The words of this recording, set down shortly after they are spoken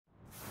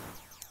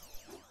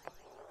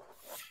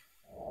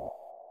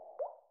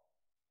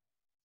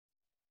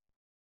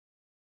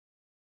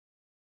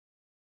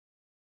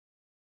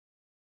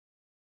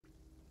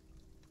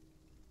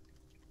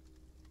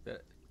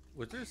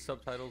Was there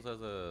subtitles as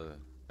a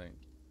thing?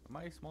 Am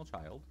I a small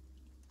child?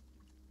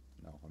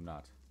 No, I'm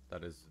not.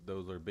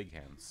 Those are big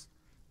hands.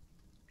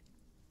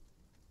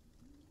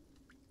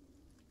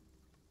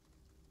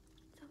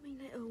 Sao mình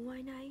lại ở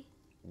ngoài này?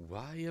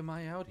 Why am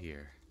I out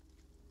here?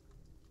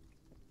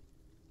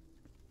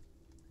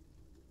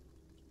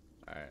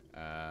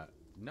 Alright,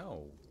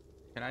 no.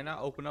 Can I not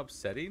open up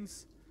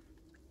settings?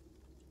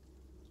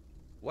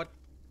 What?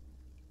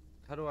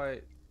 How do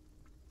I...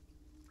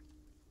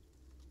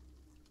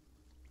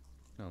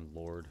 Oh,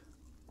 Lord.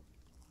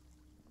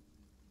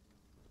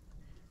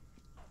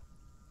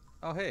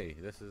 Oh, hey,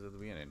 this is at the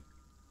beginning.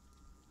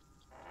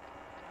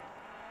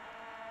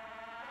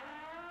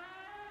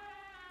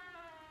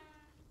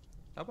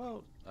 How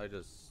about I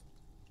just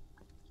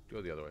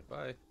go the other way?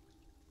 Bye.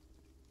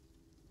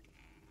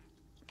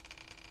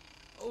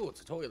 Oh, it's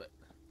a toilet.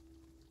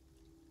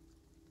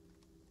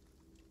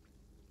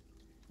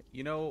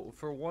 You know,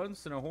 for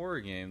once in a horror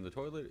game, the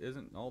toilet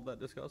isn't all that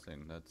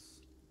disgusting. That's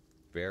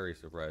very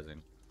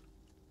surprising.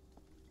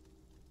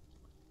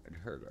 It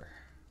hurt her.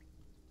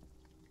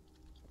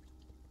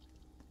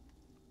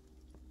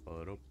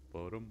 Hello.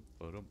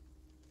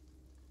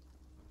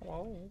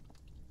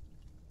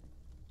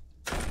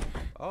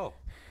 Oh,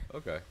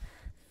 okay.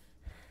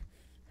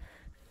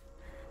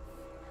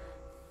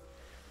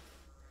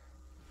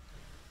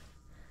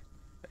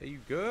 Hey, you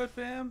good,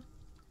 fam?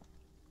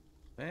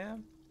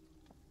 Fam?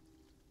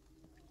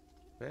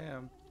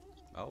 Fam?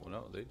 Oh,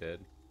 no, they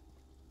did.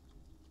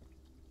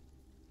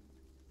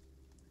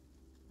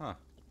 Huh.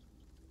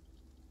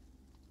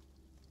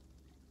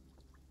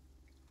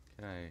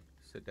 Can I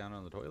sit down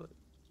on the toilet?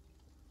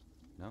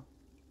 No?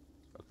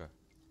 Okay.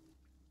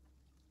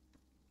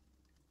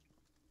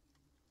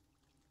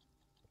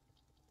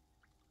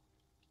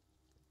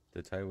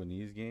 The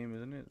Taiwanese game,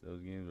 isn't it?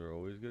 Those games are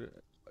always good.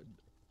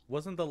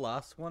 Wasn't the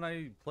last one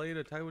I played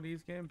a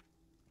Taiwanese game?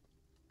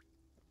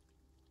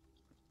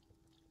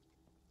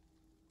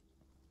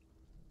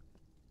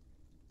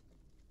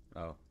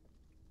 Oh.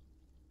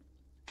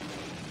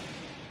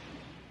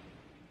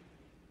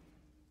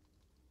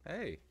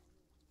 Hey.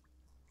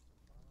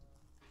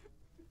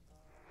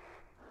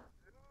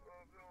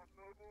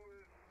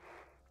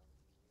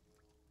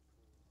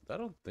 I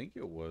don't think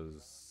it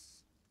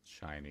was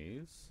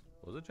Chinese.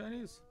 Was it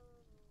Chinese?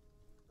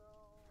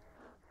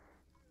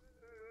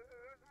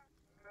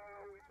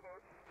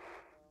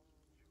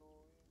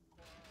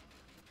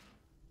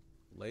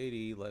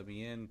 Lady, let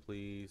me in,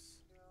 please.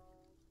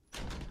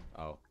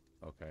 Oh,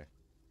 okay.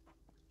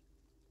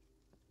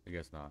 I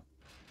guess not.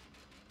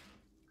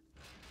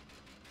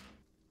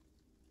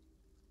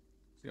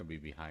 It's gonna be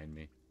behind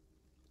me.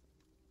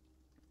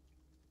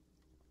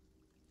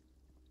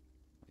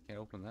 I can't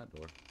open that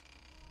door.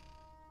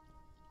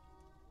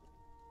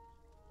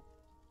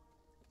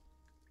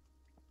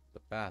 The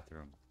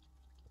bathroom.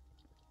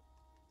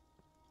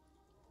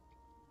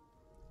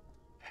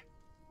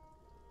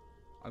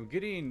 I'm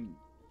getting...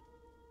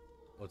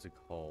 what's it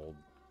called?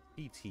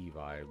 PT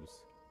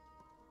vibes.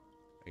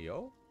 Hey,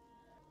 yo?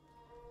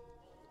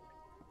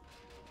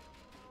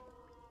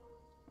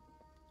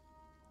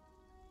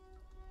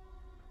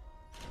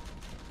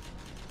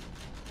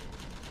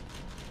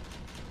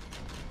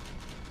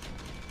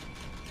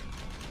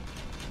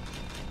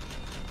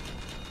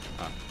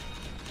 Huh.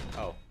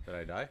 Oh, did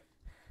I die?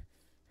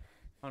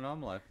 Oh no,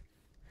 I'm alive.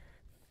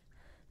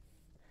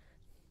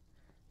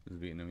 This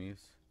is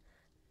Vietnamese.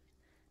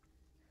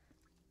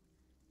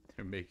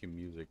 They're making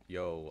music.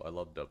 Yo, I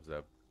love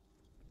dubstep.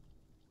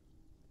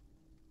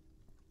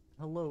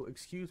 Hello,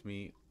 excuse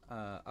me.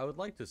 I would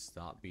like to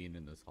stop being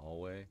in this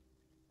hallway.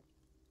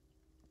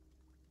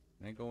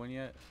 Can I go in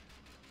yet?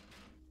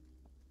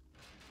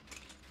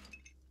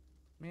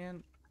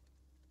 Man.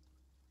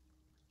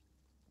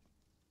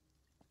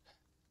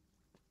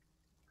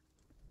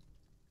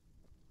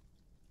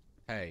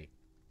 Hey,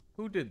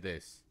 who did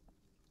this?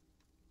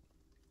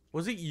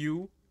 Was it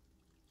you?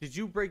 Did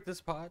you break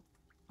this pot?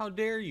 How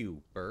dare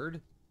you,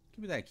 bird?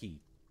 Give me that key.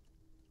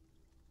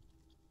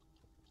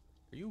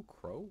 Are you a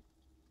crow?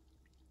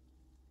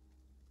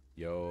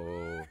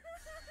 Yo.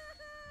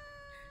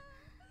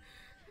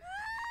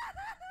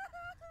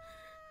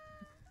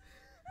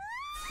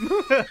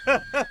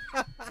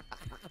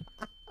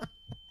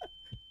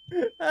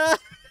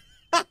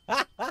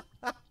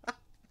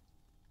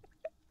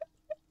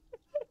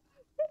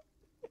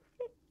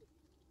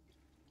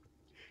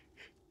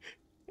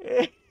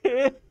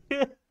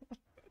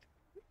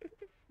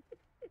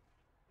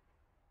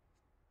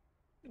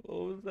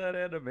 What was that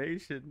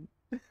animation?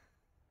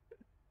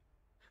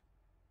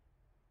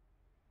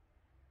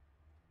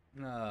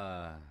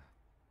 Ah.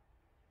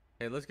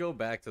 Hey, let's go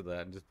back to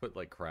that and just put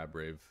like Crab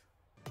Rave.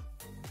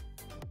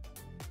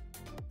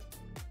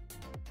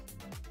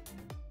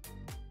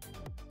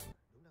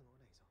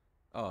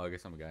 Oh, I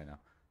guess I'm a guy now.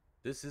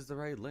 This is the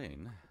right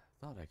lane.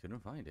 Thought I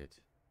couldn't find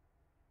it.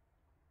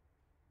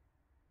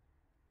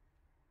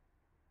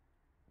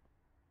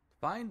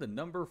 Find the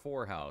number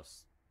 4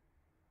 house.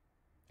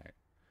 Alright.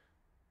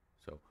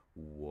 So,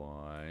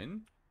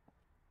 1.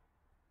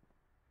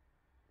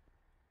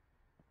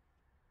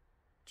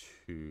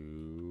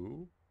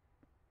 2,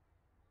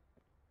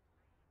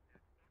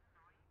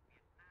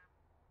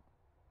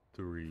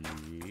 3.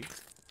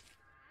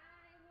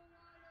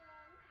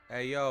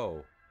 Hey,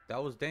 yo.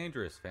 That was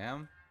dangerous,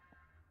 fam.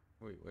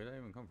 Wait, where did I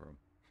even come from?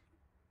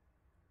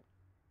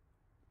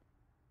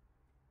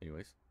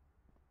 Anyways.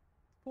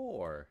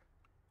 4.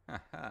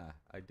 Haha,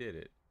 I did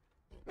it.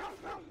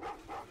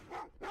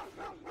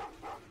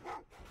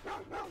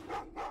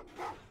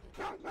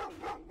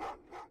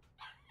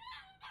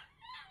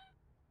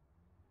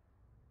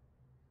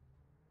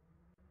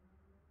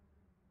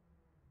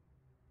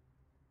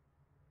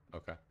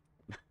 Okay.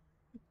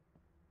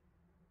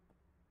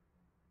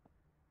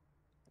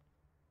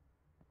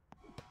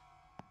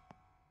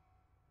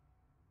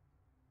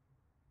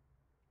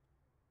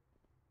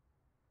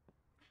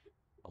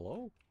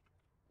 Hello?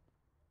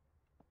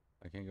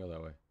 I can't go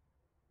that way.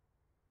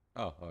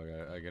 Oh,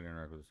 okay. I get to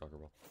interact with a soccer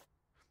ball.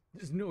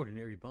 This is no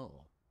ordinary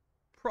ball.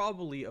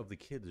 Probably of the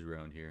kids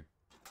around here.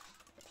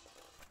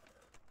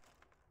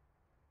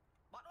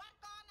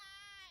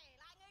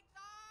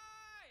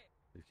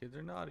 These kids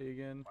are naughty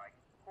again.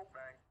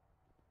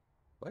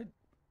 What?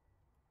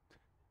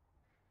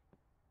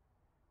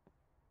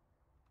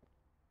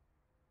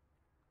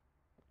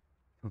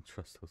 Don't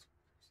trust those fuckers.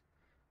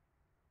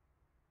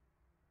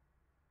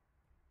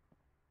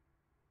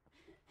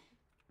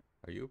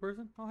 Are you a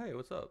person? Oh, hey,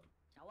 what's up?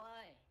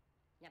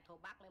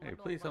 Hey,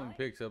 please someone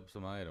picks up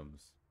some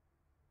items.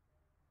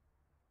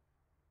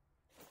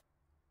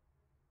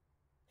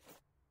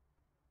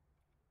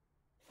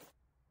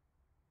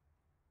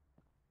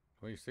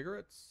 Want your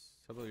cigarettes?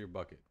 How about your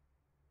bucket?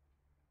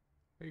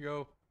 There you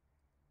go.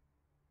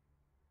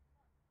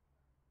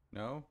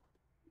 No?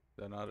 Is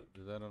that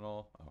not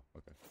all? Oh,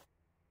 okay.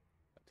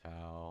 A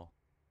towel.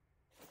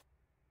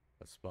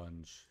 A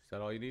sponge. Is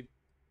that all you need?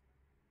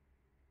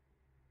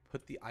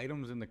 Put the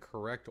items in the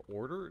correct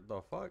order?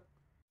 The fuck?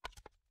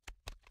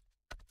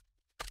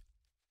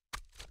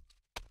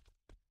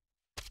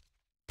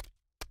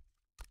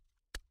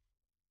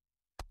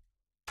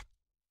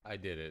 I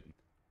did it.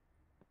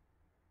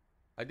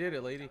 I did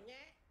it, lady.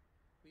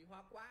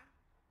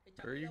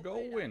 Where are you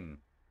going?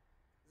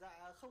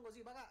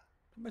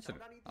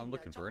 I'm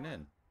looking for an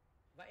inn.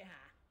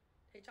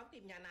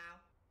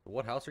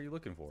 What house are you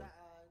looking for?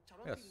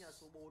 Yes.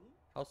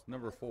 House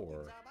number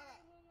 4.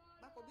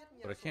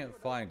 But I can't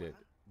find it.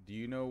 Do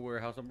you know where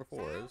house number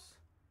 4 is?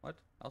 What?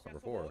 House number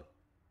 4?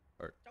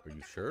 Are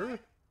you sure?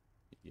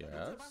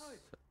 Yes.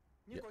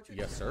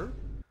 Yes, sir?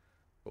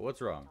 But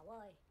what's wrong?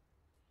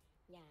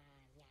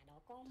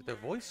 Did their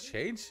voice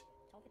change?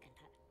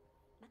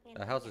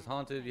 That house is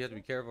haunted. You have to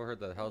be careful. I heard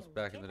that house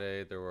back in the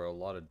day. There were a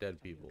lot of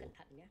dead people.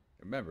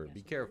 Remember,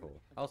 be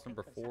careful. House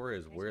number 4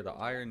 is where the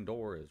iron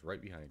door is,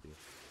 right behind you.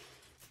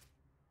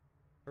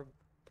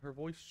 Her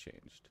voice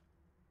changed.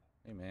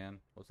 Hey, man.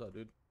 What's up,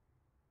 dude?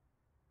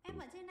 Em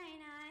ở trên này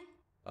này.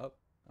 Up?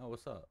 Oh,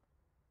 what's up?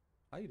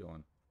 How you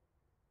doing?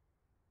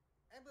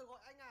 Em vừa gọi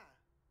anh à?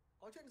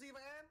 Có chuyện gì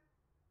vậy em?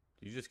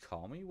 Did you just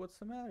call me? What's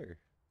the matter?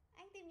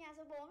 Anh tìm nhà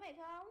số 4 phải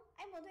không?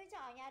 Anh muốn thuê trọ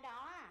ở nhà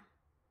đó à?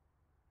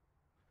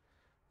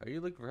 Are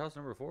you looking for house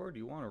number 4? Do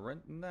you want to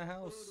rent in that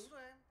house? Đúng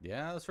rồi em.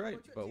 Yeah, that's right.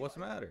 But what's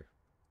the matter?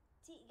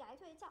 Chị gái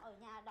thuê trọ ở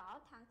nhà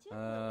đó tháng trước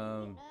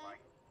vừa đến đây.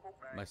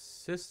 My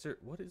sister,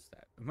 what is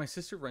that? My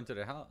sister rented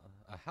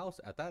a house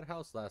at that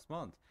house last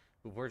month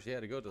before she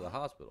had to go to the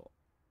hospital.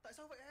 Tại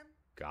sao vậy em?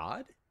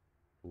 God?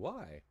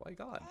 Why? Why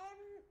God?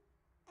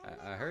 Em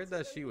I heard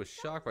that she was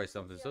shocked by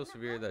something so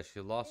severe that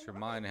she lost her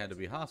mind and had to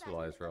be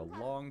hospitalized for a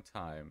long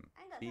time.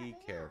 Be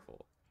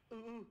careful.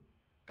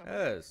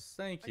 Yes,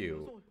 thank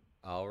you.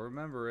 I'll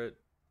remember it.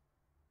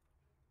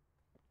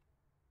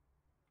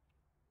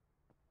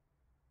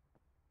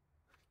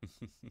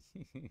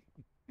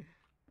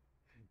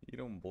 You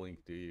don't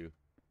blink, do you?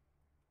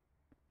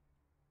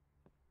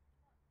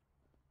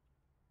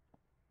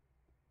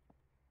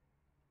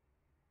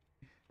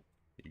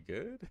 You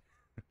good?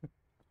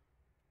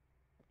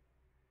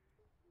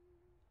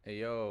 Hey,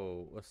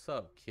 yo, what's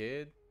up,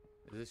 kid?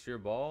 Is this your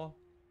ball?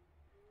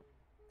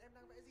 Em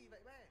đang vẽ gì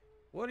vậy bé?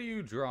 What are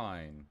you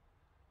drawing?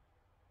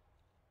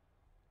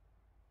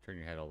 Turn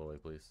your head all the way,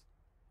 please.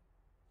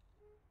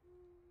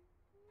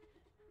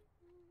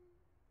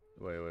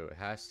 Wait.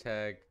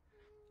 Hashtag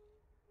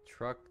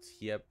trucked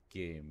yep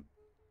game.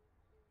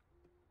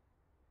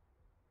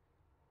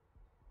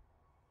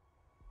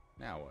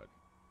 Now what?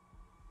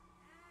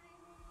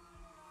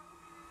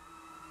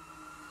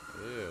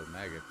 Ew,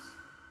 maggots.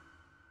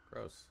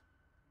 Gross.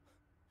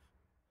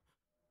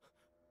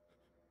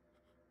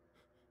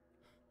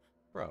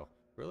 Bro,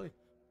 really?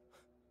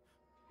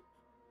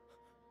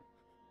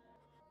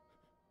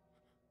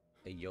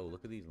 Hey, yo,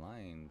 look at these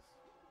lines.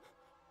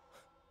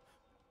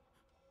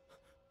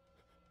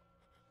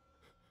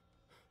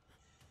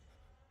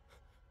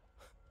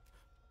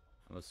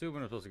 I'm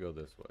assuming I'm supposed to go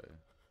this way.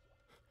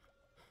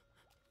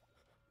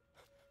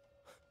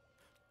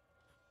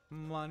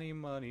 Money,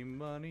 money,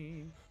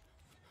 money.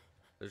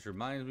 This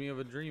reminds me of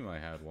a dream I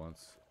had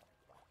once.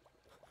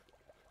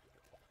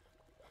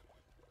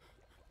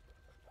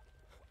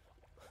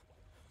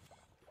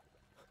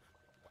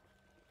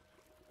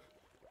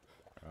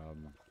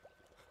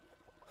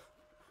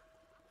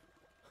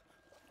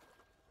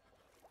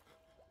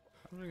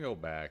 I'm gonna go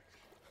back.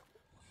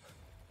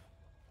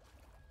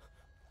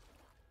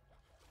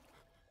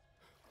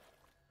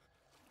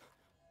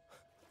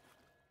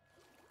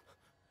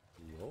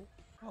 Yo.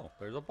 Oh,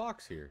 there's a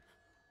box here.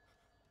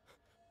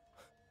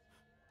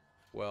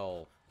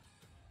 Well,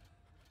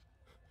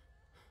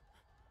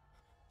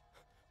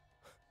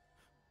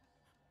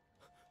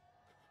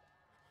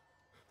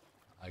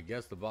 I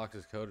guess the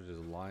box's code is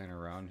just lying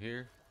around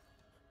here.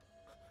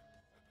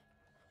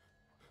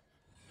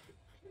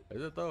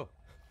 Is it though?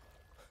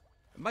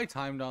 Am I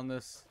timed on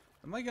this?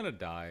 Am I gonna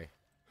die?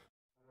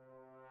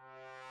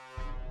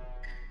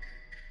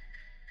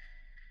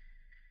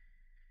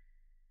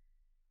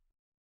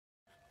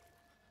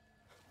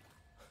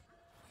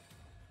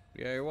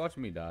 Yeah, you're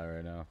watching me die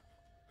right now.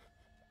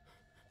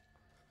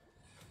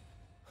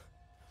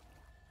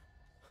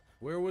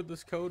 Where would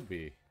this code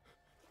be?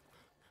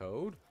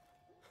 Code?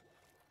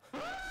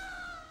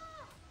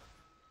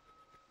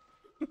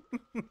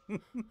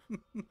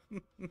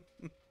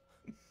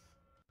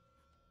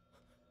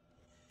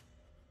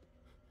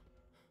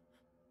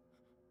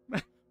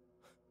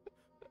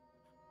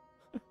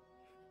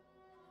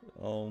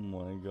 Oh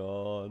my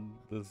god,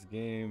 this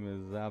game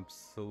is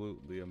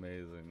absolutely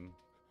amazing.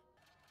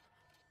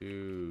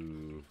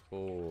 2,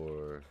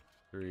 4,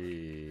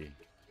 3.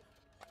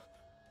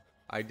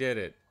 I did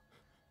it.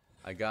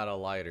 I got a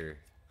lighter.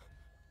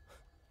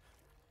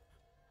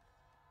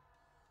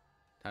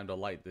 Time to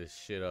light this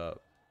shit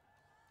up.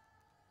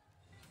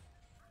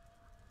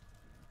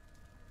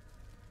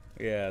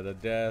 Yeah, the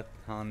death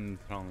Han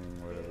Tong,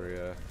 whatever,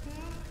 yeah.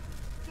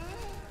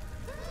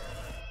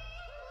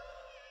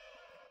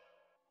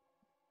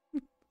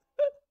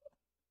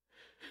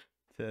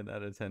 10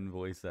 out of 10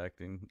 voice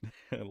acting.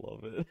 I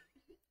love it.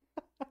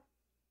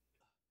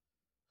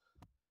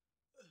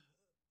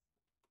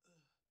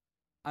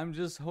 I'm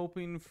just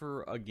hoping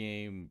for a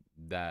game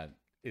that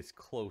is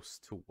close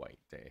to White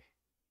Day.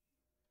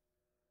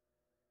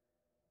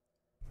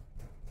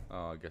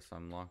 Oh, I guess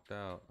I'm locked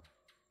out.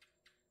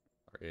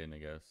 Or in, I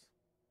guess.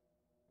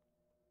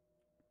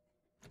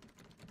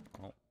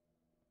 Oh.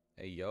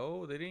 Hey,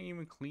 yo, they didn't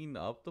even clean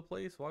up the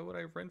place? Why would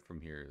I rent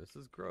from here? This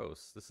is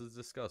gross. This is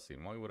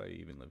disgusting. Why would I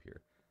even live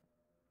here?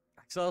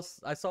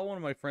 I saw one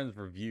of my friends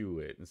review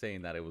it and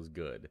saying that it was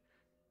good.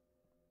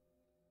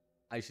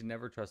 I should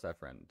never trust that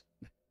friend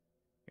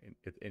in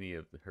any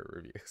of her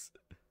reviews.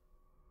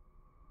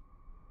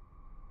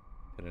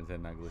 10 out of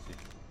 10, not glitchy.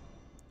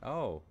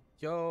 Oh,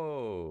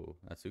 yo,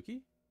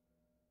 Natsuki?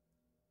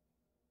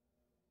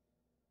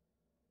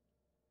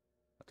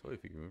 A toy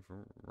figure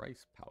from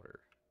rice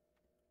powder.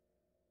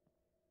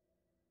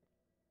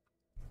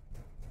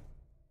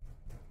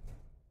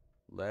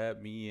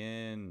 Let me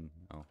in.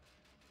 Oh.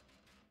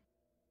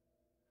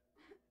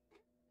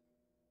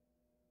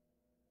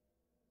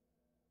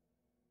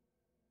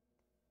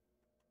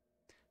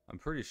 I'm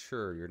pretty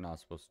sure you're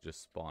not supposed to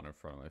just spawn in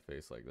front of my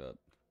face like that.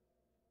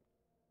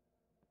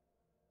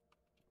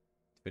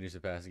 Finish the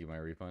pass and get my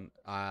refund.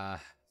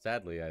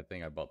 Sadly, I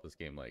think I bought this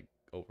game like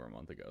over a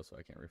month ago, so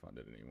I can't refund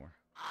it anymore.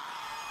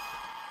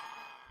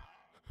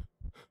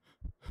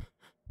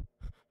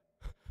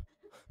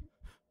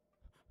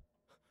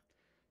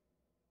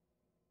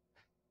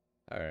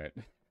 Alright.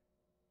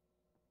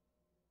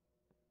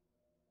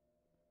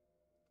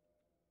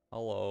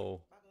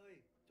 Hello.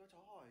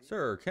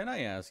 Sir, can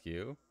I ask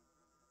you?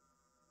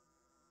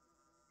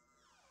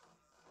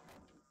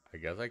 I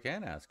guess I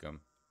can ask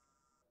him.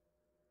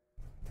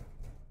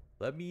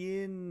 Let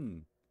me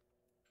in.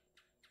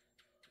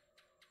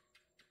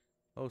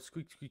 Oh,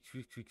 squeak, squeak,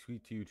 squeak, squeak,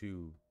 squeak to you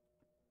too.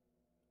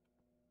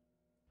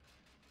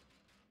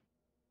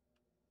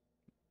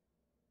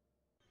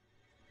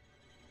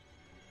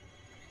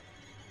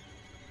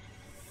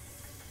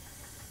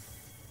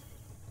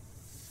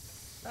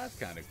 That's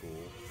kind of cool.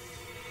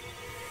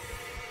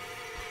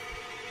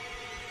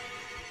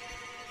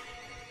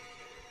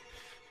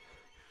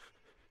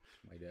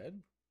 Am I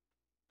dead?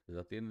 Is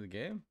that the end of the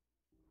game?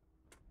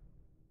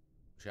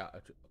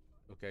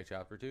 Okay,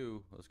 chapter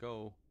 2. Let's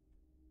go.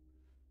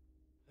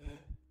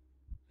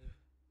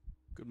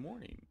 Good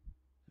morning.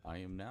 I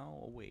am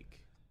now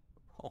awake.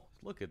 Oh,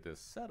 look at this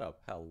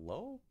setup.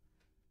 Hello?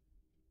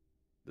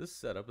 This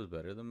setup is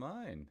better than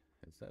mine.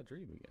 It's that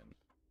dream again.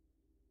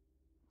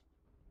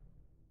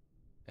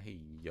 Hey,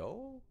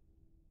 yo?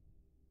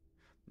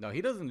 No,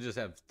 he doesn't just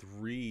have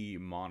 3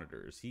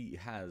 monitors. He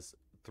has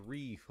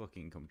 3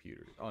 fucking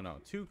computers. Oh, no.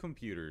 2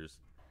 computers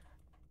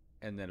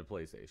and then a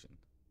PlayStation.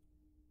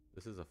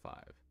 This is a 5.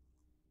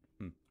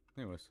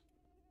 Anyways.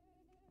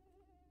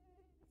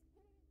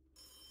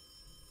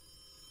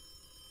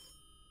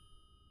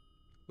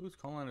 Who's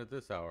calling at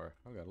this hour?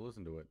 I gotta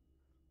listen to it.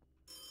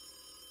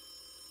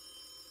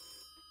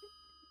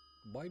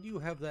 Why do you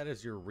have that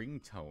as your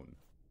ringtone?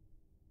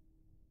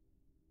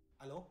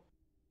 Alo?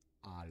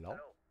 Hello?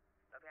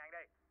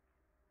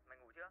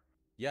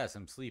 Yes,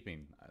 I'm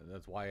sleeping.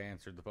 That's why I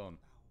answered the phone.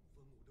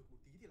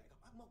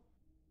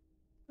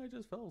 I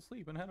just fell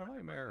asleep and had a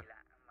nightmare.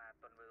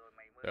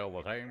 Still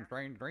the same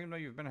strange dream that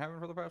you've been having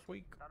for the past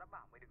week?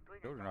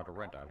 Told you not to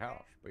rent that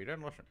house, but you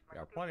didn't listen. You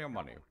have plenty of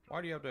money.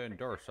 Why do you have to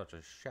endure such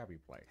a shabby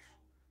place?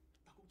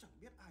 Tao cũng chẳng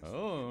biết ai.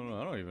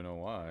 Oh, I don't even know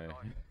why.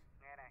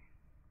 Nghe này,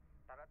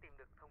 tao đã tìm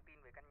được thông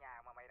tin về căn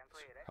nhà mà mày đang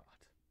thuê đấy. Hot.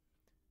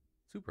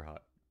 Super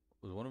hot.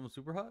 Was one of them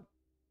super hot?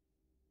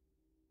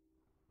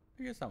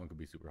 I guess that one could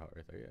be super hot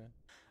right there, yeah.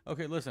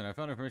 Okay, listen, I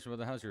found information about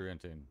the house you're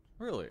renting.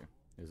 Really?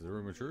 Is the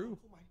rumor true?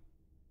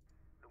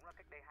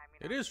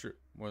 It is true.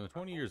 More than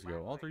 20 years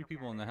ago, all 3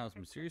 people in the house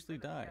mysteriously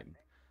died.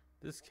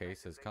 This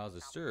case has caused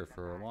a stir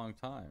for a long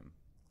time.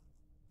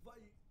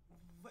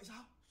 Vậy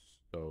sao?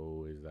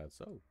 So, is that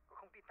so?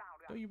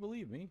 Don't you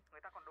believe me?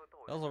 There's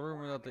also a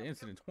rumor that the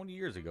incident 20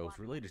 years ago was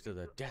related to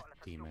the death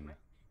demon.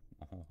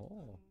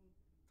 Oh.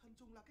 Thần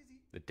trùng là cái gì?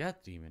 The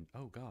death demon?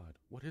 Oh god,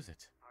 what is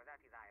it?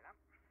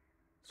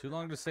 Too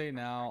long to say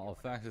now. I'll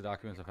fax the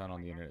documents I found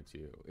on the internet to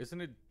you.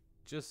 Isn't it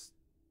just...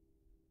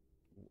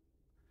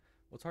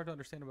 What's hard to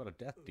understand about a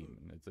death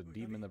demon? It's a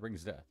demon that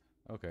brings death.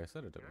 Okay,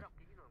 send it to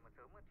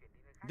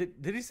me.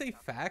 Did he say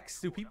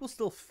fax? Do people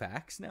still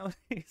fax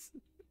nowadays?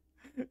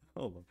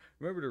 Hold on.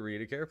 Remember to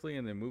read it carefully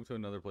and then move to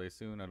another place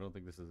soon. I don't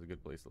think this is a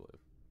good place to live.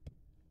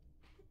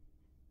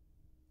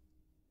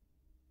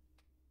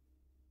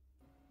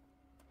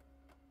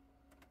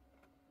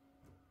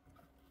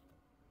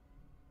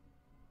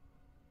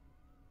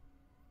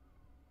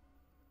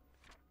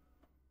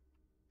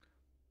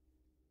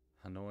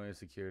 Hanoi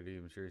Security,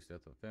 mysterious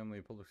death of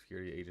family. Public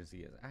Security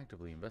Agency is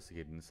actively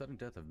investigating the sudden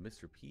death of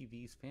Mr.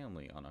 PV's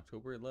family on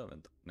October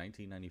 11th,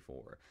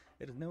 1994.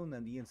 It is known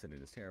that the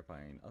incident is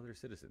terrifying other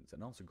citizens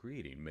and also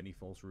creating many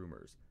false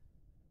rumors.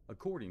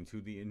 According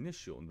to the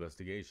initial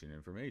investigation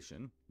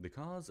information, the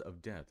cause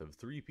of death of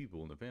 3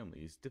 people in the family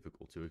is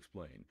difficult to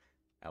explain.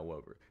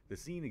 However, the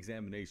scene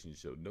examination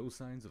showed no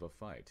signs of a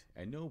fight,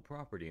 and no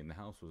property in the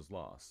house was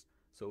lost,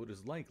 so it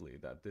is likely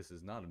that this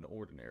is not an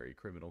ordinary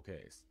criminal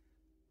case.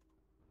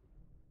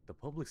 The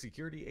Public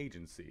Security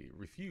Agency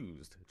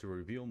refused to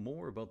reveal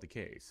more about the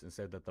case and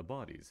said that the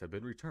bodies have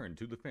been returned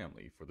to the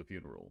family for the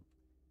funeral.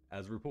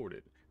 As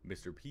reported,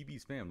 Mr.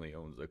 PV's family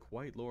owns a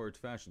quite large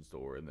fashion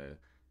store in the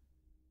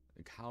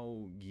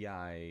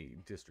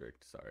Kaogyai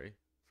district, sorry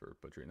for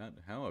butchering that.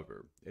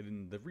 However,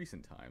 in the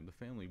recent time,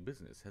 the family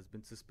business has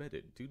been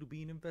suspended due to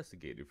being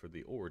investigated for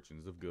the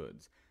origins of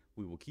goods.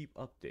 We will keep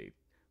update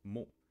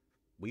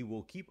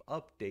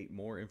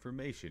more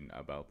information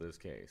about this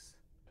case.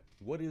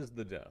 What is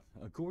the death?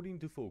 According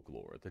to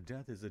folklore, the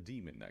death is a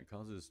demon that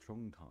causes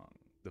Trungtang,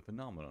 the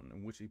phenomenon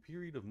in which a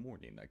period of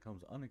mourning that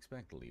comes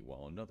unexpectedly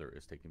while another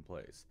is taking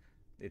place.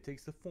 It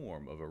takes the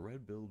form of a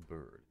red-billed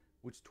bird,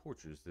 which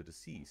tortures the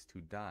deceased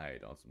who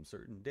died on some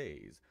certain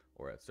days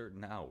or at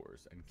certain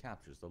hours and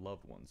captures the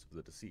loved ones of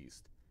the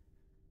deceased.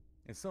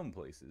 In some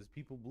places,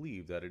 people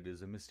believe that it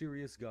is a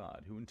mysterious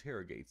god who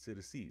interrogates the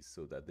deceased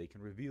so that they can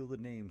reveal the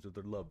names of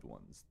their loved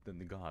ones, then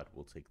the god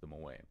will take them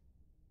away.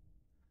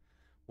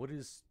 What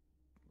is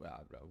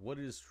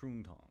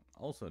Trungtang,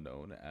 also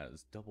known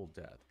as double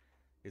death,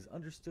 is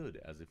understood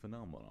as a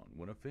phenomenon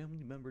when a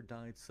family member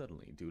died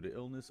suddenly due to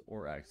illness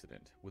or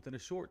accident. Within a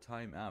short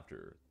time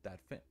after that,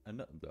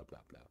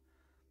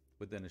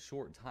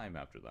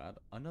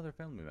 another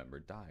family member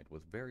died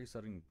with very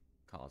sudden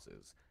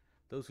causes.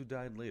 Those who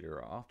died later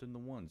are often the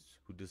ones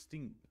who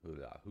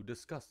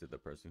disgusted the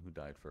person who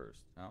died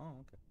first. Oh,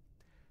 okay.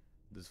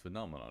 This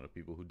phenomenon of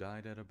people who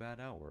died at a bad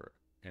hour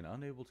and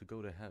unable to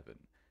go to heaven,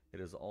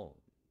 it is all...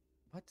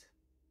 What?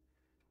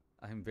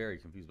 I am very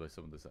confused by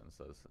some of the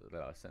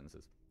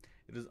sentences.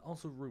 It is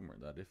also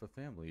rumored that if a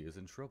family is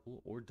in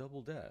trouble or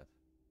double death...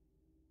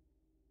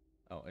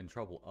 Oh, in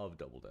trouble of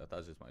double death.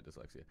 That's just my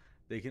dyslexia.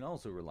 They can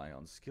also rely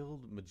on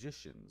skilled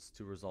magicians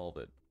to resolve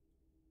it.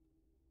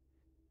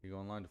 You go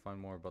online to find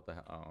more about the...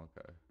 Oh,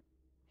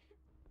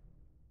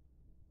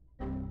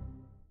 okay.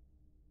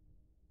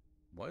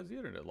 Why is the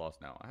internet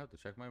lost now? I have to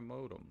check my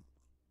modem.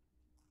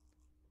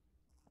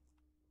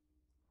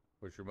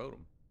 Where's your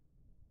modem?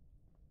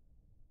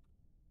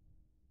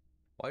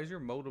 Why is your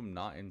modem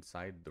not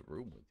inside the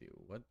room with you?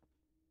 What?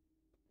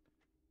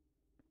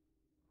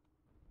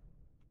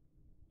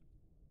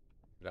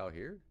 Is it out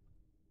here?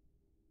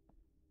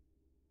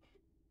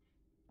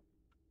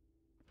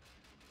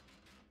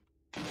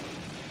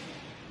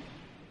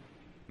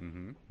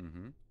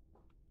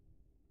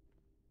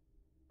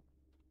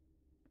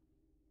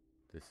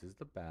 This is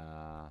the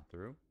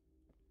bathroom.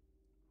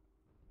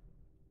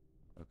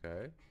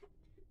 Okay.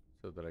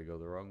 So that I go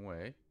the wrong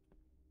way.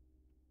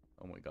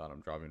 Oh my god, I'm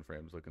dropping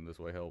frames looking this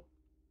way, help.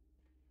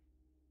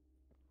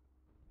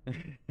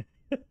 In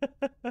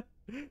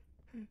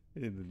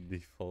the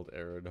default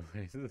error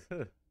noise.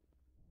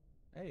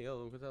 Hey, yo,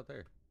 look what's out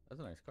there.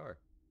 That's a nice car.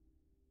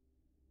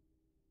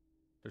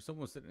 There's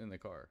someone sitting in the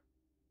car.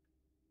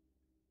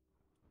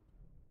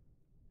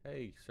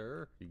 Hey,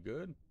 sir, you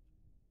good?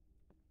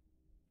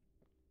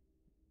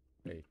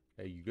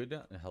 Hey, you good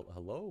down?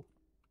 Hello?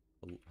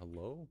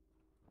 Hello?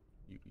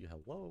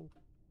 Hello?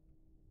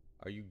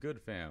 Are you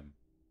good, fam?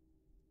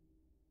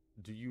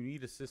 Do you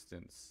need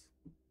assistance?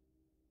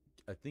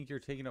 I think you're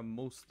taking up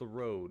most of the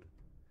road.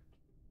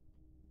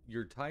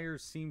 Your tire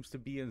seems to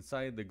be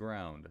inside the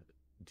ground.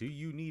 Do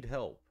you need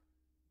help?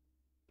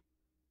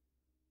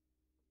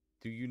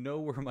 Do you know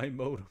where my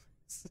modem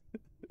is?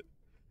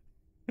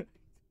 I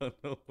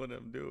don't know what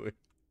I'm doing.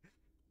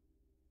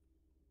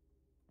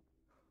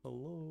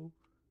 Hello?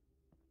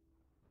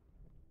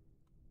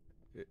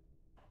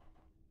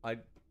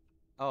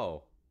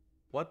 Oh.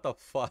 What the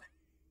fuck?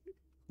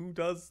 Who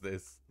does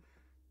this?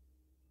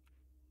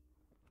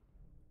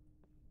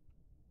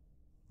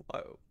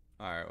 What?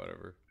 Alright,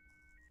 whatever.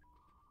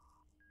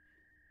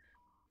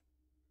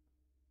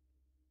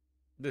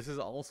 This is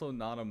also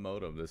not a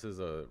modem. This is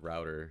a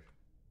router.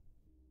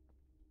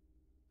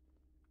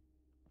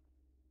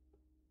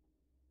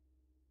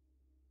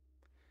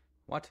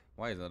 What?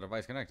 Why isn't the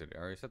device connected? I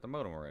already set the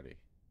modem already.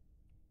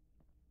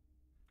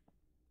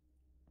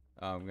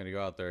 Oh, I'm gonna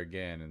go out there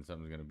again and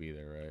something's gonna be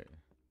there, right?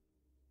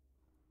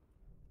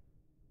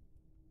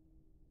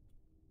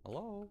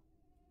 Hello?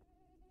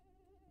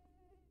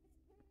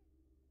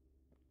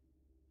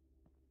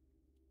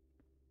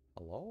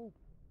 Hello?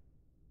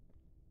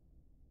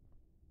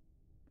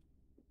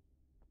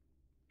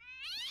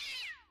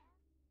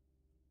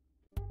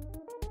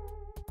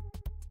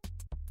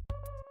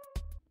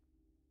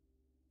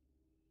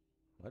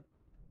 What?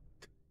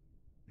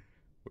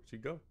 Where'd you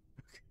go?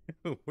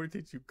 Where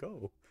did you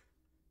go?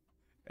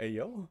 Hey,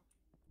 yo?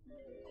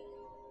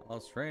 Oh,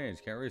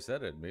 strange. Can't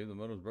reset it. Maybe the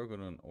modem's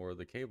broken or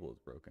the cable is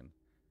broken.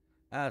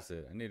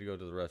 Acid. I need to go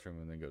to the restroom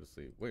and then go to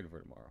sleep. Waiting for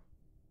tomorrow.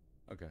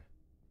 Okay.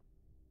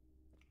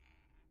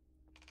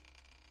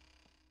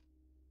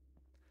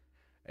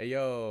 Hey,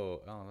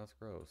 yo. Oh, that's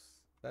gross.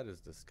 That is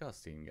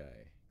disgusting,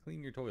 guy. Clean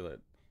your toilet.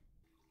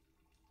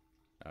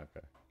 Okay.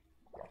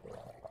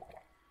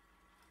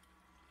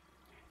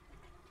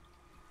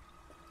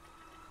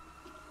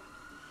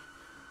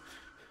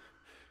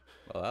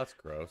 Well, that's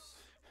gross.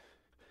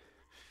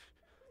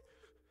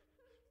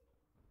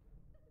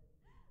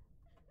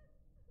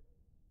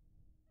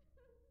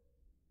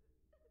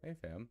 Hey,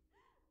 fam.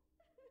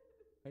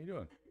 How you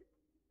doing?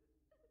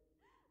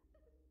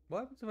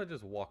 What happens if I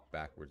just walk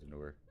backwards into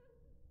her?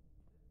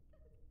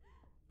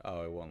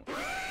 Oh, it won't.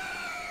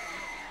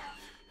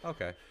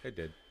 Okay, it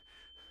did.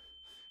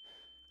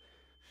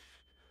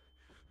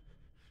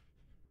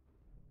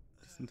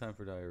 Just in time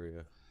for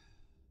diarrhea.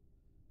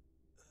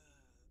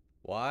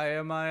 Why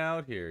am I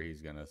out here,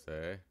 he's gonna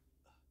say.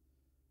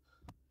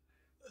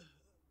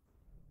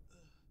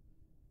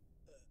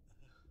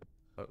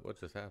 What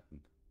just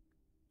happened?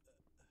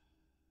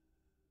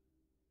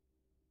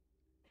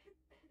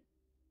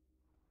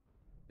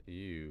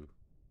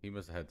 He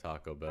must have had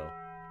Taco Bell.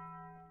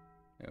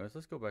 Anyways,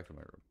 let's go back to my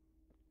room.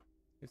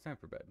 It's time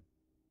for bed.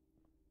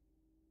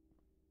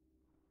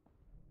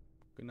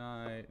 Good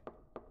night.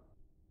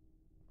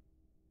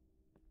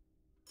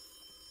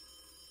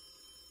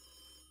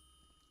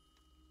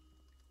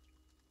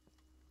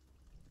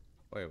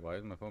 Wait, why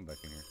is my phone back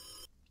in here?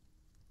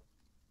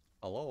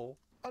 Hello?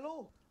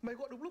 Alo, mày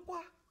gọi đúng lúc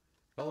quá.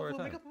 Tao Hello, vừa right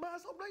mới time. gặp ma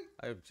xong đấy.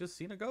 I have just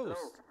seen a ghost.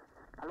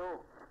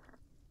 Alo.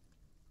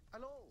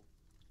 Alo,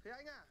 thế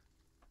anh à?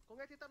 Có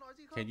nghe thấy tao nói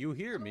gì không? Can you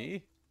hear Alo? me?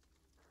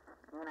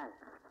 Nghe này.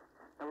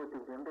 Tao vừa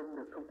tìm kiếm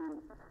được thông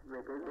tin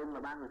về cái đêm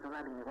mà ba người trong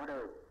gia đình qua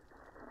đời.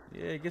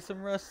 Yeah, get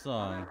some rest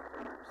on.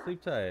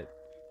 Sleep tight.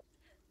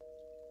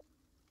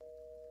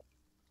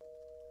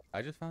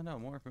 I just found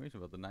out more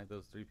information about the night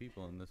those 3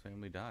 people in this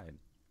family died.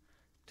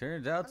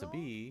 Turns out to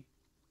be...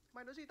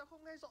 Mày nói gì tao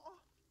không nghe rõ.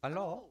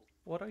 Hello?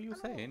 What are you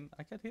Hello? saying?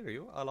 I can't hear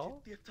you. Hello?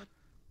 Chết tiệt thật.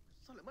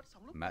 Sao lại mất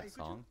sóng lúc này Matt cơ chứ?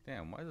 song?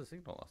 Damn, why is the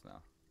signal lost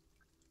now?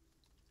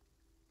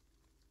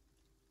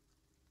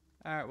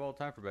 Alright, well,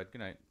 time for bed. Good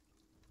night.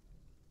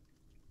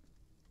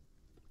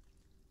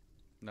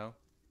 No?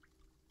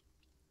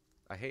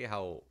 I hate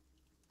how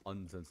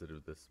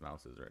unsensitive this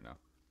mouse is right now.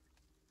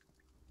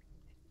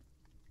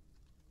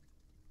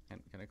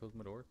 Can I close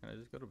my door? Can I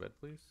just go to bed,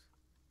 please?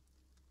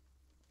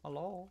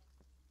 Hello?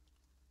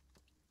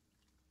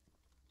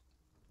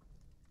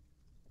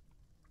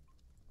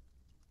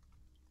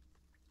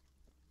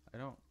 I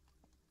don't...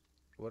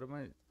 What am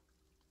I...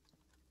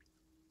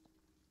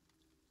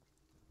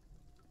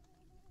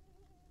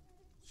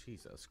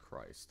 Jesus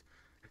Christ.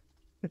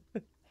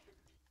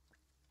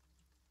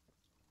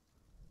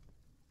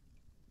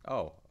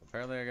 Oh,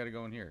 apparently I gotta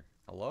go in here.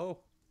 Hello?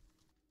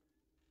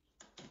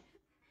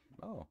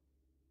 Oh.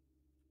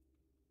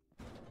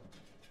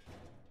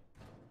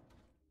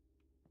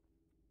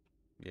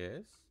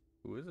 Yes?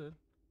 Who is it?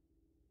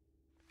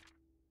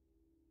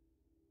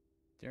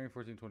 January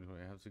 14,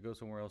 2020. I have to go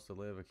somewhere else to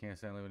live. I can't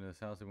stand living in this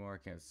house anymore.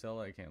 I can't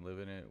sell it. I can't live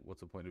in it. What's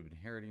the point of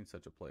inheriting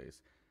such a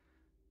place?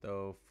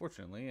 Though,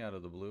 fortunately, out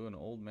of the blue, an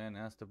old man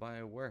asked to buy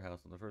a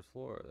warehouse on the first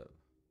floor. The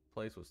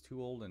place was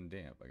too old and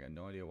damp. I got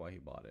no idea why he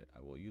bought it.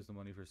 I will use the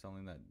money for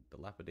selling that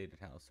dilapidated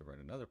house to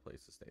rent another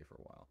place to stay for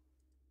a while.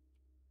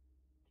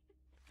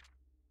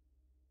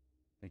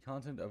 The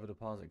content of a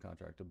deposit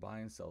contract to buy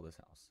and sell this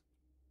house.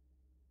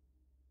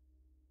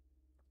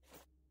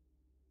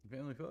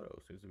 Family photo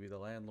seems to be the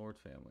landlord's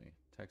family.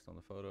 Text on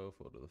the photo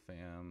of the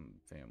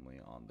family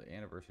on the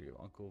anniversary of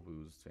Uncle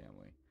Vu's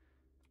family.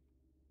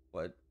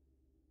 What?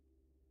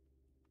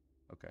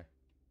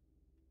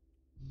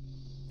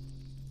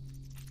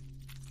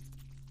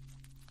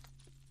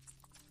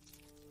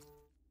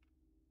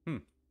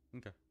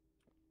 Okay.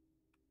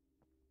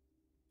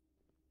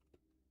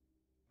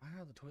 Why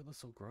are the toilets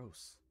so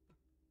gross?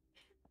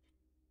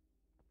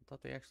 I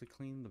thought they actually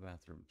cleaned the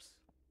bathrooms.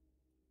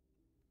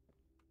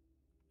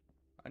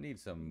 I need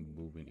some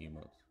moving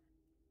emotes.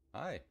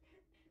 Hi.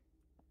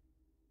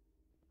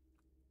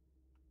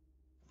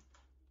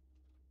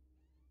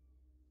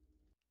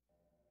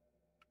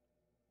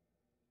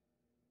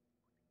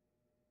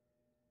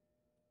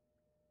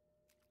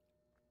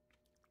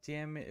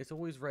 Damn it, it's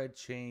always red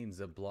chains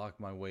that block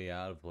my way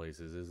out of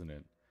places, isn't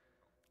it?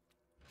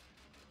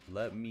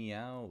 Let me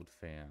out,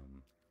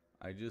 fam.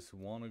 I just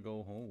want to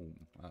go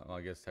home. Well,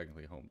 I guess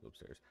technically home's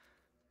upstairs.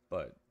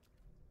 But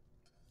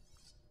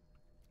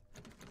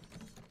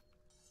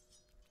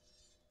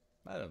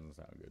that doesn't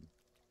sound good.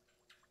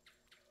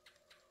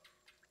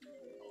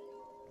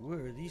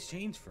 Where are these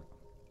chains from?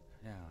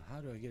 Now,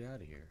 how do I get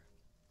out of here?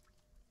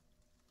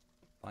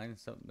 Find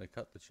something to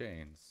cut the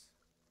chains.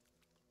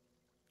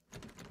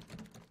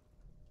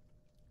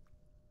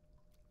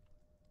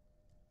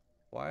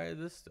 Why is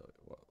this still...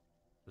 Well,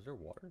 is there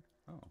water?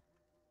 Oh.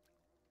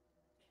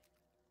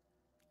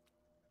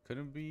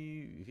 Couldn't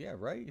be... Yeah,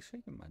 right? You're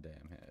shaking my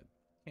damn head.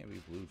 Can't be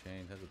blue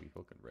chains. Has to be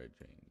fucking red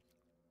chains.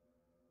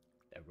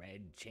 The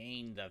red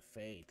chains of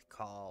fate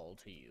call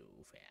to you,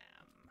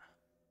 fam.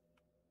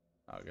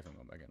 Oh, I guess I'm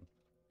going back in.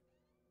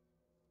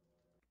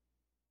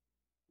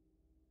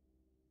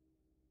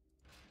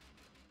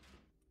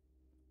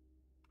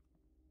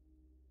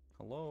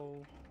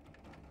 Hello?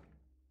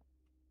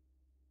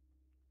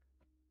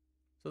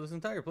 So this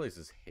entire place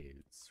is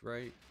his,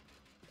 right?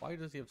 Why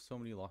does he have so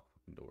many locked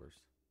fucking doors?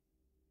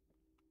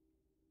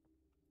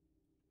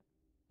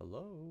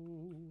 Hello?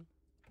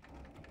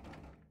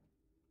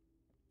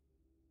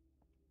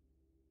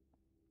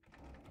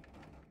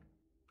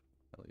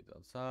 Ellie's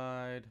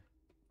outside.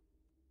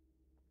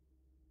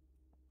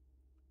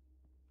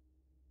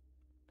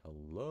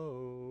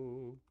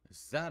 Hello?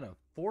 Is that a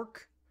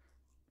fork?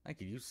 I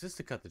could use this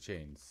to cut the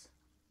chains.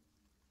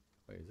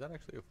 Wait, is that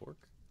actually a fork?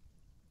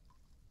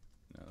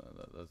 No,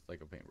 that's like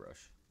a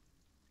paintbrush.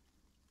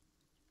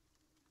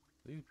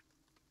 These,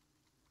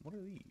 what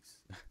are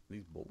these?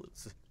 These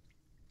bullets. Do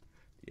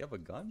you have a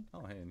gun?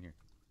 Oh, hey, in here.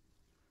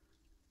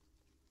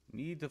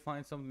 Need to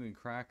find something to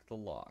crack the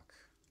lock.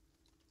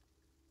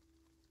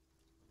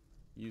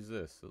 Use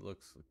this. It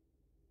looks like...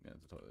 Yeah,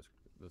 it's a toilet.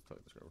 This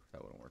toilet scrubber.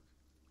 That wouldn't work.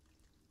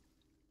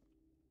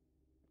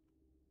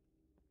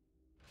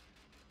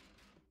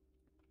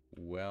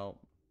 Well...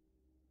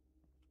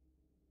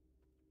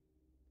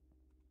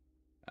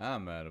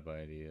 I'm out of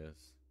ideas.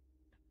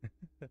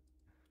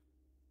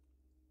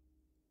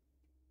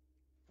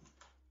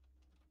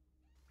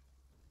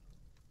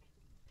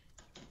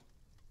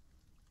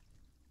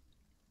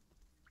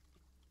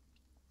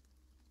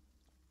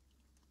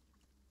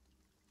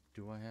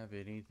 Do I have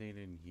anything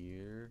in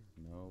here?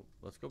 No.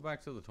 Let's go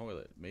back to the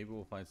toilet. Maybe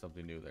we'll find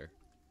something new there.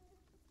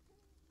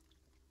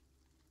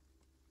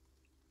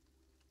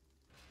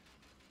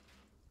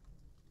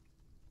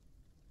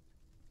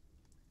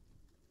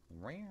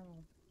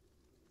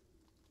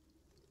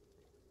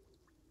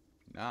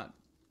 Not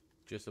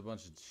just a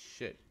bunch of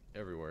shit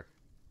everywhere.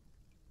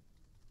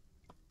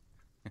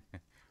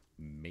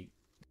 Mate.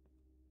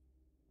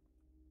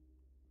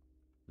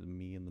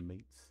 Me and the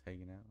mates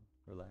hanging out,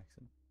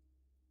 relaxing.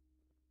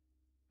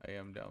 I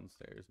am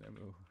downstairs,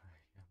 Nemu. I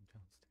am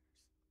downstairs.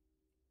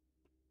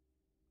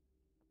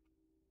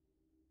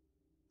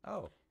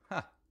 Oh,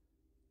 ha!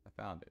 I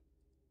found it.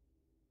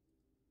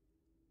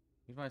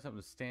 You find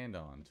something to stand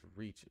on to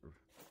reach it.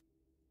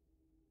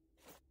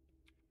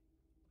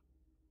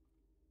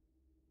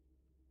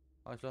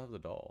 Oh, I still have the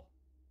doll.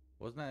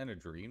 Wasn't that in a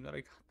dream that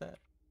I got that?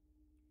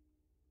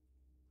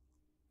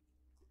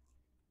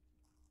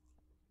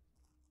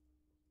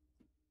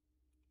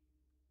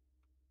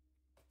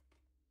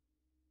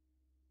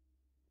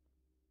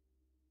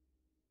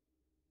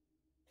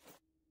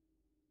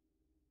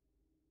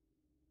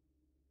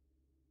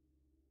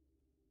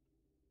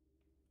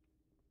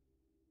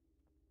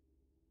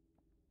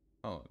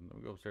 Oh, let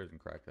me go upstairs and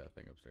crack that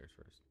thing upstairs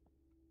first.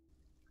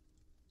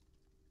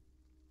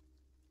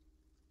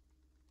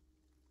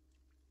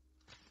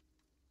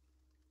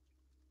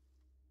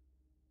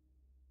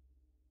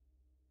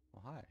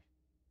 Well, hi.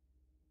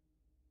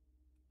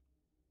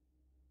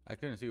 I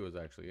couldn't see what was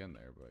actually in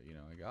there, but, you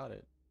know, I got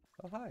it.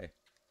 Oh, hi.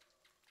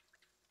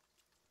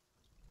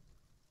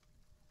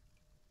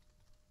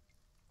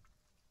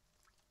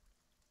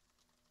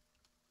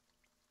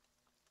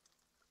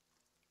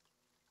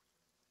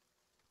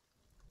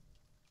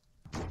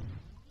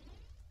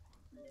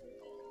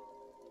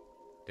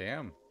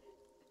 Damn.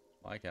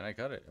 Why can't I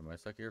cut it? Am I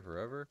stuck here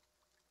forever?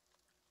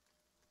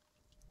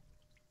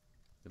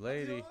 Hey,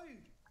 lady.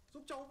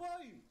 Giúp cháu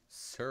với.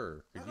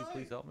 Sir, could you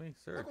please help me?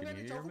 Sir, can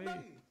you hear me?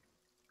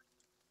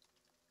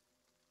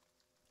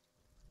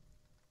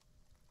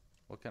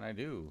 What can I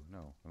do?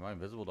 No. Am I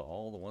invisible to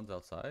all the ones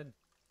outside?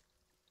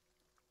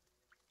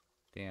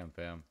 Damn,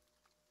 fam.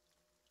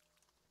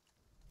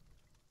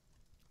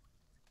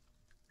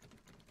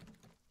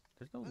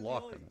 There's no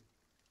lock on it.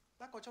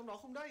 Bác có trong đó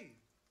không đây?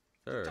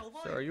 Sir,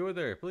 are you over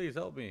there? Please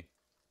help me.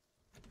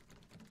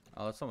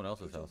 Oh, that's someone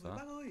else's house, huh?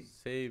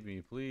 Save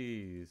me,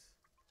 please.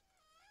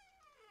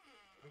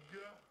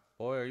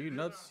 Boy, are you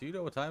nuts? You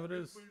know what time it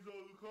is?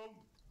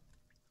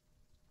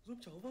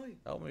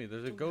 Help me,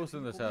 there's a ghost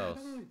in this house.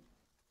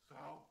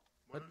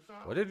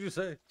 What did you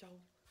say?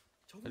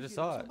 I just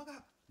saw it.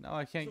 Now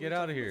I can't get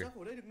out of here.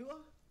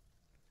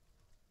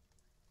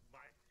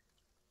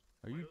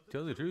 Are you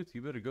telling the truth?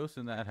 You bet a ghost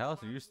in that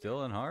house and you're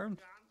still unharmed?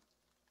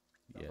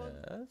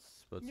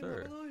 Yes, but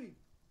sir.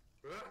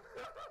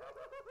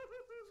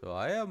 So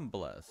I am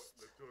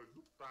blessed.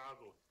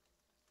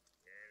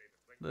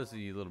 Listen,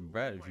 you little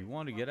brat, if you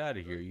want to get out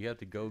of here, you have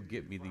to go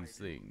get me these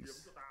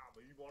things.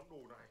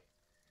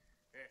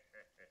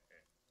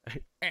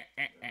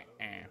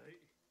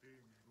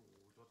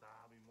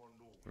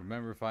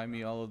 Remember, find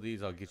me all of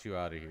these, I'll get you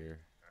out of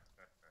here.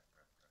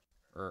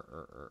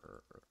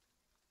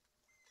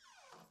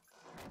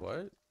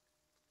 What?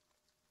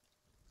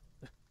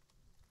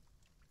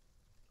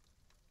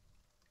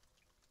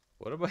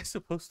 What am I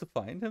supposed to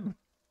find him?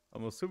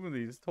 I'm assuming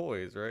these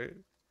toys, right?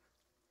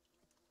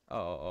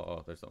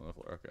 Oh, there's something on the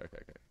floor. Okay.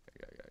 Got it.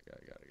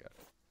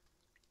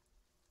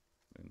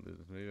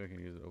 Maybe I can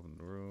use it to open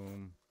the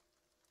room.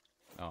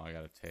 Oh, I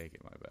gotta take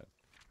it, my bad.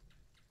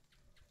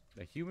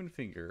 A human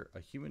finger, a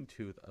human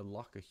tooth, a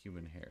lock of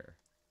human hair.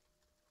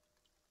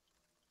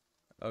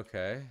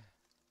 Okay.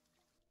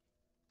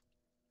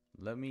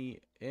 Let me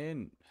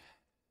in.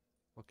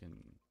 Fucking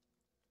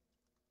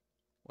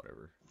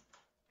whatever.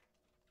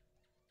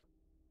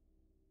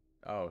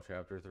 Oh,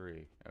 chapter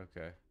 3.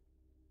 Okay.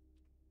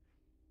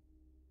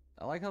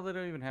 I like how they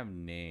don't even have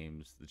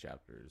names, the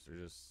chapters. They're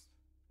just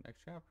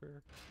next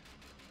chapter.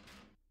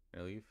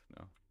 Can I leave?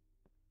 No.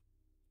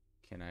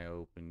 Can I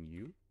open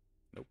you?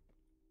 Nope.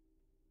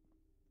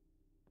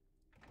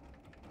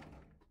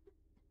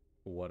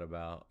 What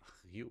about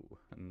you?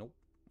 Nope.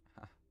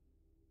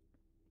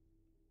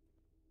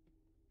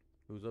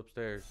 Who's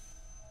upstairs?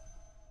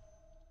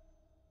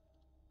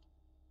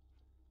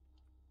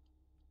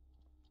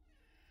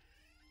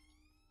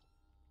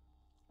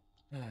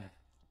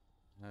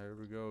 There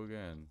we go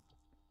again.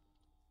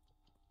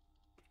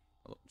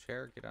 Hello,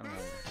 chair, get out of my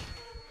way.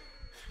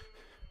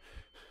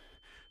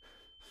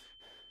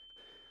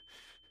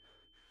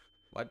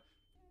 What?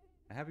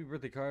 A happy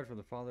birthday card from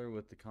the father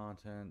with the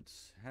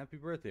contents. Happy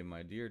birthday,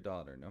 my dear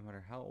daughter. No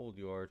matter how old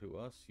you are to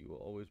us, you will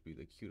always be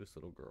the cutest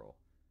little girl.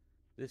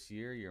 This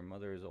year, your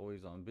mother is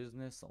always on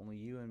business, only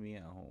you and me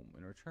at home.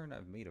 In return,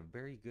 I've made a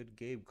very good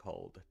game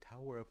called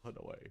Tower of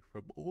Hanoi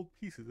from old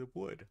pieces of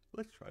wood.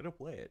 Let's try to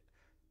play it.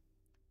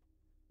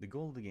 The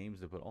goal of the game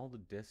is to put all the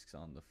discs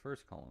on the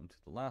first column to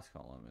the last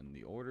column in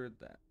the order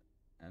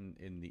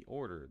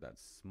that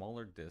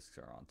smaller discs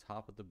are on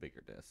top of the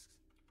bigger discs.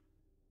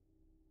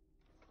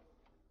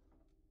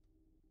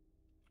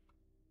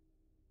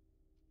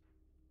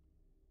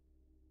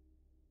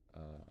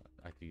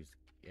 I have to use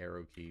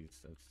arrow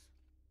keys. That's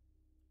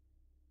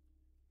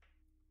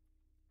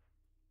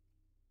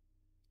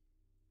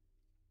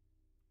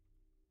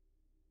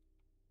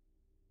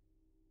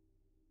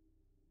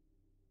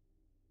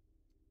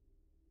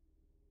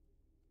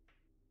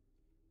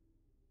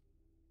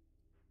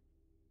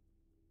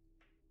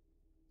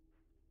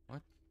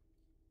what?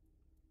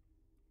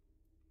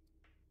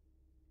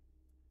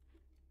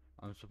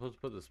 I'm supposed to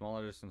put the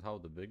smaller discs on top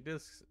of the big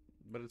discs,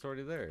 but it's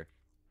already there.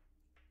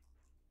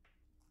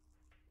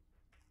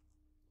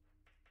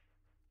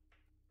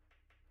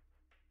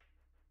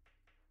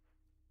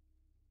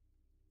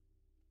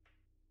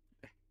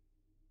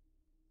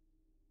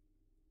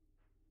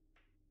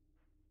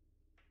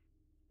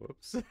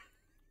 Whoops.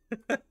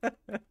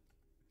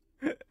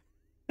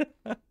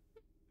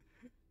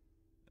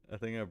 I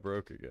think I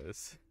broke it,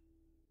 guys.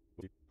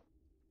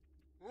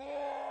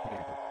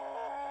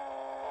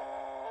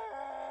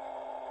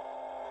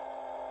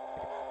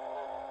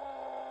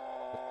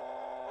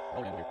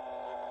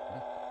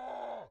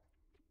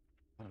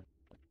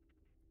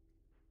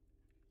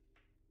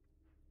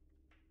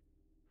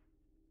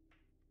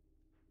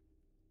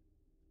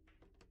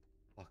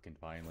 Fucking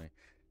finally.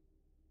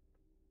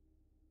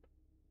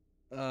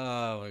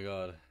 Oh my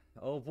god.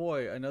 Oh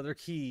boy, another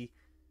key.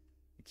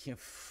 I can't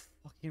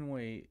fucking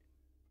wait.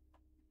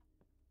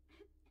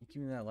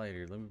 Give me that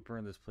lighter. Let me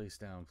burn this place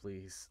down,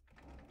 please.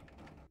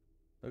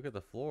 Look at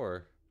the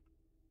floor.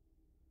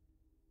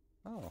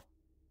 Oh.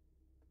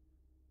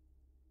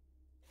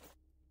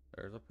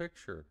 There's a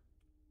picture.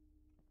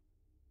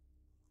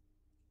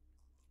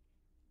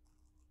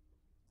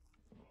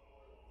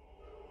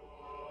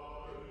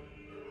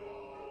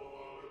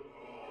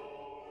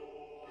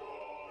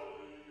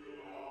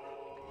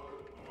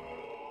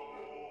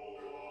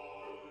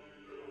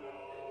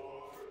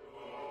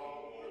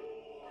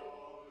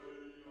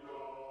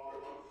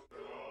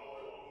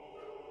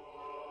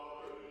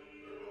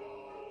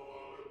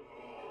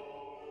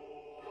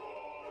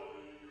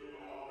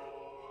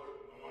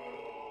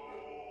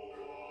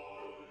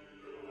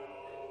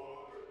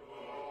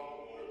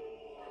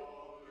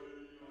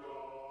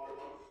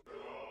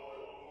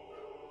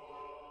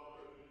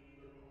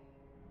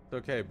 It's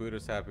okay,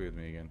 Buddha's happy with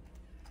me again.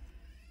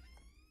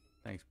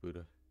 Thanks,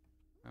 Buddha.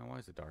 Oh, why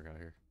is it dark out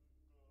here?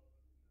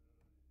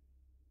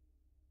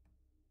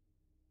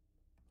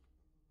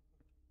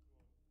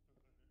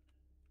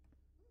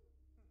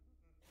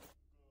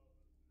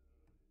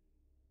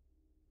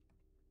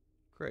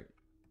 Great.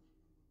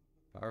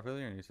 Power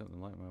failure, I need something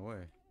to light my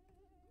way.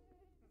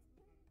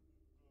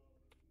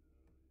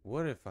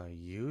 What if I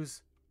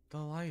use the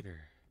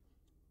lighter?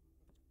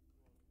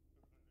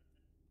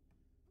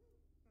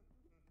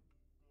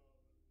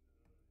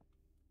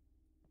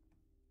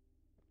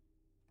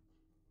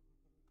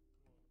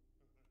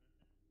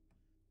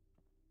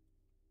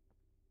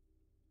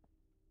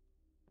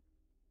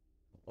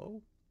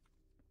 Hello?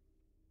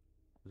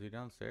 Is he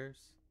downstairs?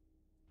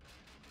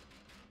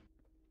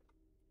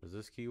 Does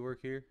this key work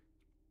here?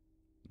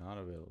 Not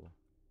available.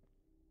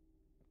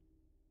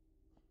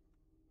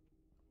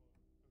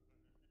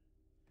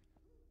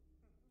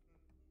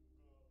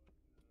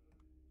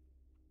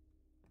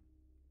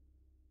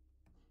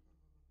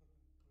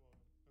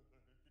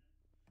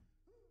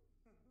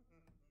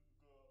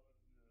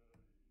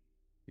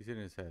 He's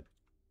hitting his head.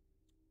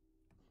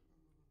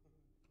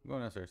 I'm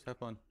going downstairs. Have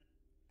fun.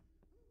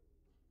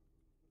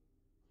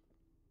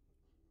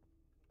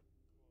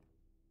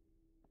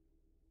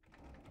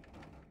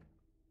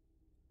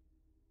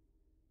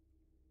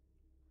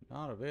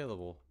 Not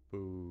available.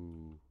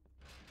 Boo.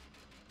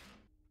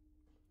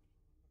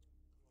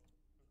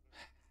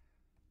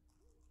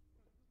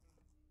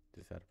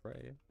 Just had to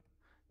pray.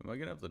 Am I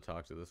gonna have to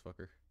talk to this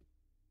fucker?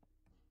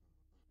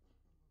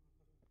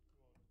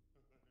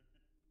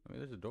 I mean,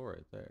 there's a door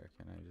right there.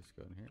 Can I just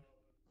go in here?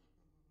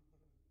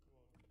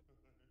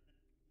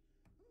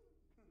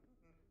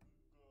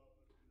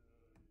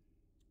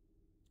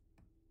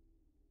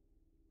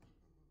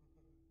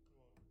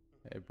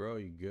 Hey, bro,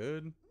 you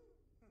good?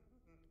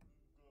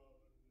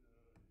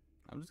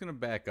 I'm just gonna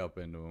back up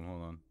into him.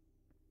 Hold on.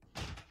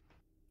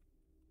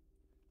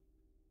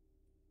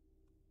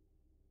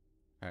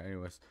 Alright,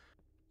 anyways.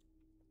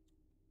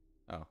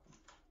 Oh.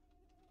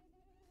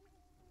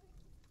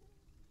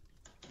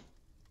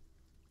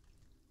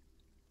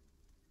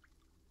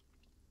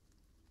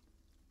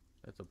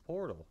 That's a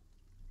portal.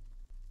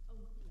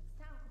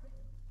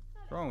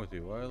 What's wrong with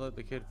you? Why let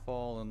the kid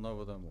fall in love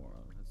with that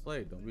moron? It's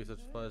late. Don't be such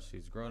a fuss.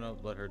 She's grown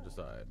up. Let her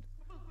decide.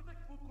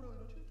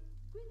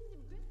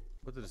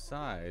 What to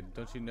decide?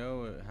 Don't you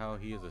know how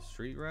he is a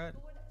street rat?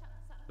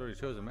 He's already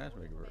chose a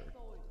matchmaker for her.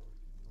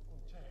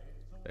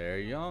 They're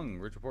young.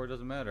 Rich or poor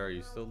doesn't matter. Are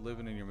you still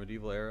living in your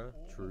medieval era?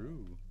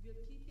 True.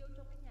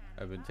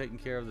 I've been taking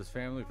care of this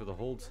family for the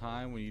whole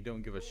time when you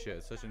don't give a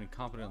shit. Such an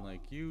incompetent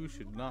like you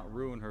should not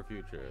ruin her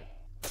future.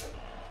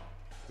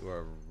 You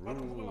are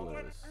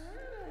ruthless.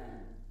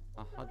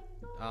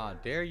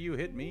 Dare you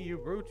hit me, you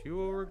brute. You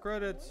will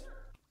regret it.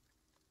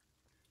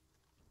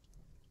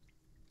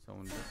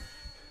 Someone did.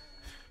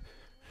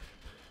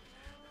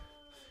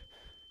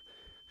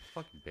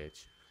 Fucking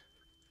bitch.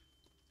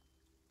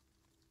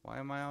 Why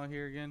am I out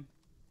here again?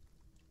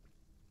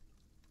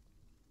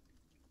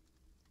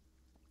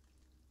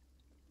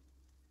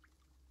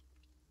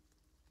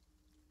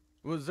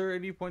 Was there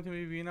any point to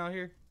me being out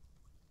here?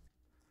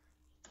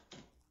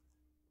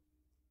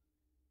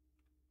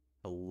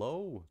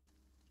 Hello?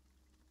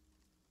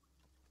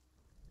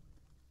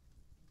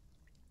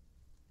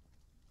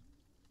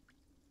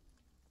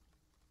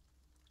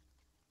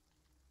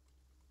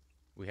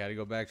 We had to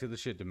go back to the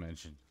shit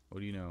dimension. What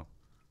do you know?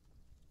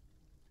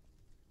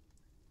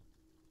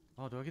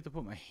 Oh, do I get to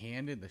put my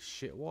hand in the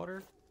shit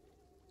water?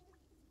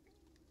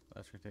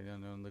 Last contain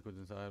unknown liquids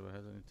inside, but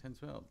has an intense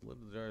smell. The lid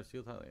of the jar is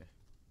sealed tightly.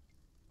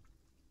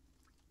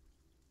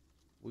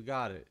 We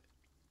got it.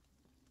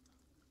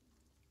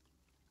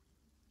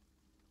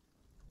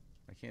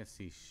 I can't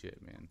see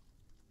shit, man.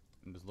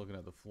 I'm just looking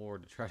at the floor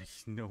to try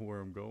to know where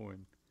I'm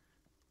going.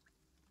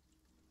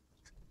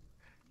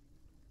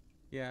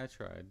 Yeah, I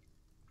tried.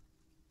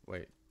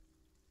 Wait.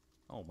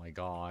 Oh my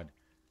god.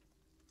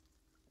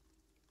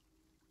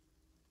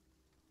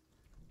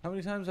 How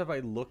many times have I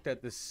looked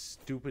at this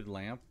stupid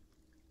lamp?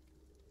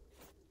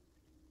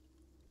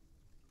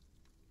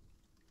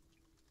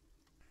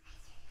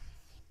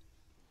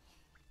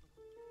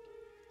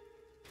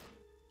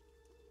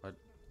 What?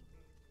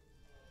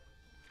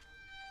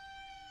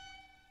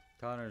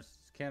 Can't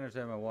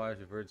understand my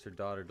wife averts her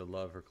daughter to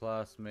love her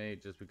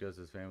classmate just because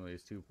his family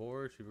is too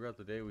poor. She forgot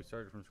the day we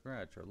started from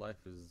scratch. Our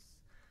life is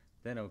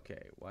then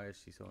okay. Why is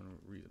she so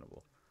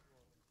unreasonable?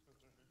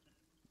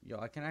 Yo,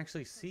 I can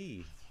actually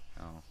see.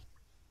 Oh.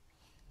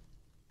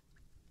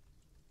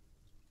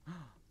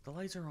 The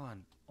lights are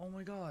on. Oh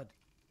my god.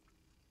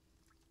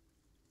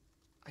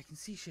 I can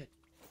see shit.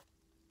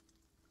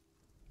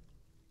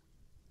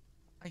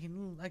 I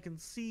can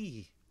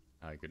see.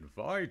 I can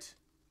fight.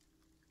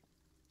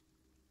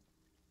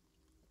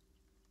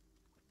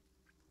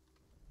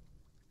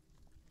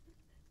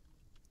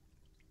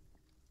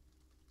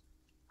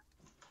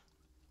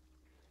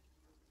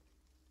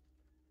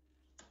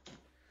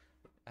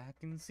 I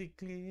can see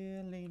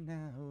clearly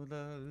now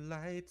the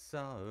lights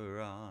are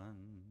on.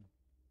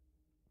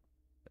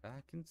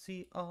 I can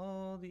see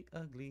all the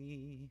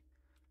ugly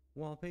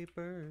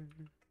Wallpaper.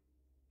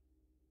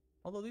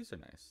 Although these are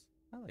nice.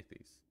 I like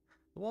these.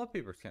 The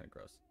wallpaper's kind of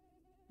gross.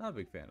 Not a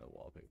big fan of the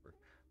wallpaper.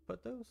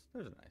 But those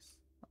are nice.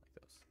 I like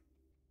those.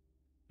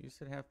 You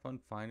said have fun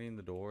finding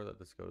the door that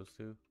this goes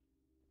to.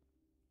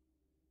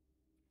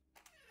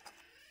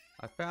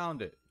 I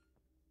found it.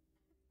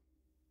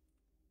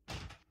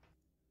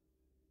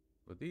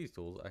 With these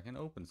tools, I can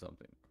open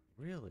something.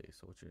 Really?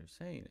 So what you're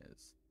saying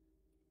is,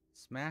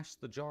 smash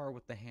the jar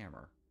with the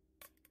hammer.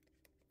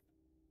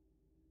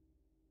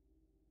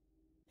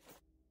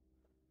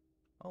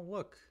 Oh,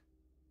 look.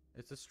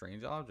 It's a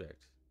strange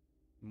object.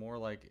 More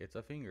like it's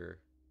a finger.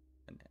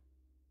 And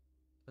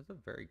that's a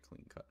very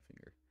clean-cut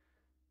finger.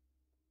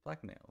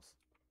 Black nails.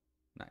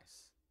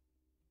 Nice.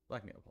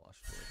 Black nail polish.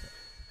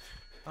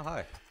 Oh,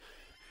 hi.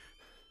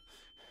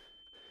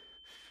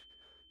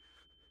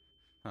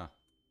 Huh.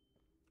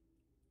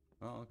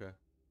 Oh, okay.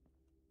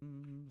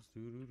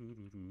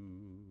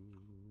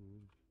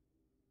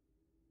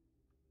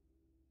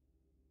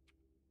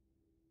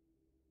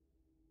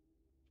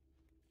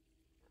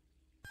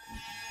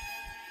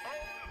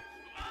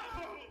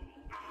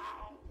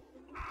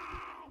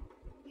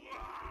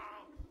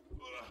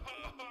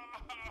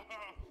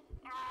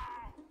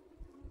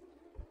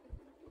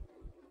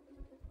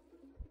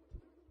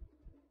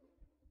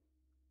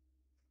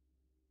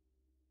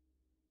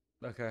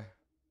 Okay.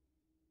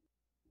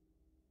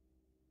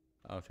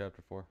 Oh,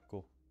 chapter 4.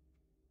 Cool.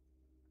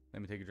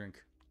 Let me take a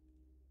drink.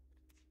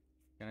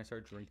 Can I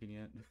start drinking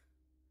yet?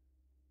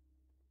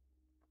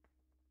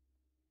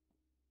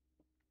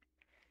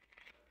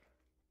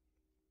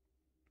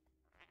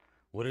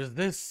 What is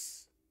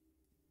this?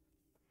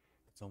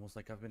 It's almost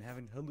like I've been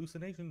having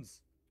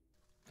hallucinations.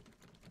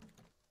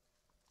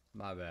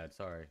 My bad,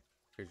 sorry.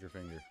 Here's your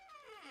finger.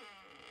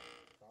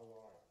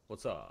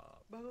 What's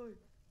up? Bác ơi,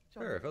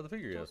 Sure, how the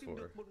finger you cháu asked tìm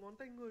for. được một ngón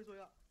tay người rồi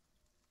ạ.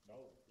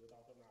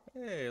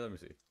 Hey, let me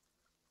see.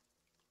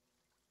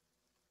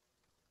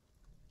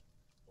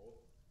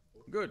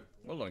 Good.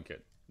 Well done,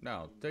 kid.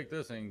 Now, take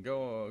this and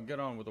go get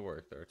on with the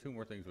work. There are 2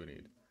 more things we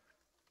need.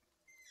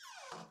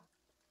 Why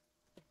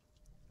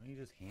don't you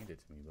just hand it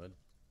to me, bud?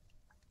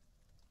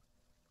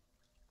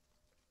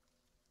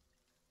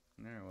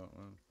 Alright,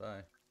 well,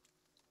 bye.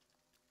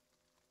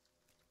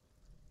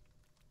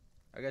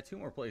 I got 2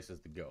 more places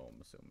to go,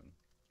 I'm assuming.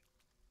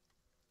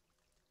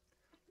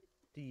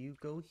 Do you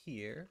go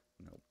here?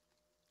 Nope.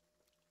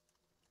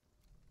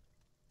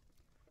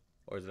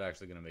 Or is it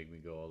actually going to make me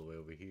go all the way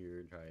over here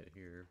and try it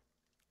here?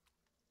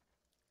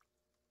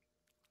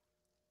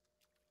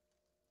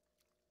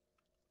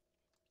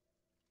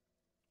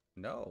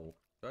 No.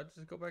 Do I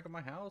just go back to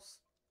my house?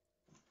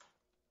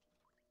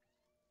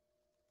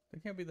 There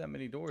can't be that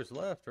many doors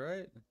left,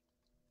 right?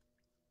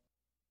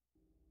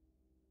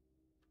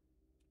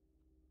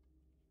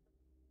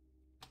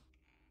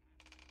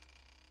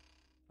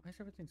 Why is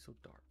everything so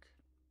dark?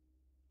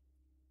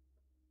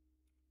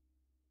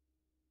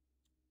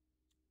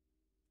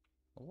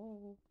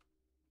 Hello?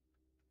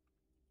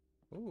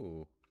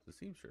 Ooh, the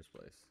seamstress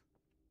place.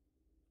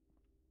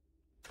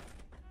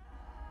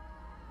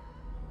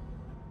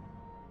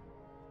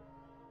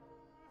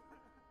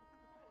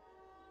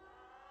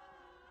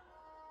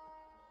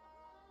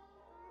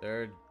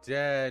 They're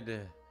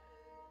dead.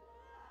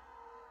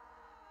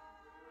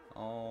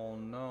 Oh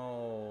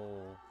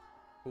no.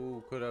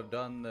 Who could have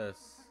done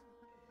this?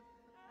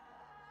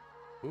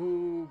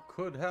 Who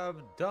could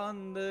have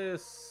done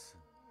this?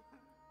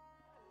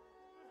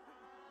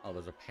 Oh,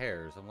 those are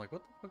pears. I'm like,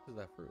 what the fuck is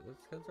that fruit?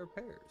 That's because they're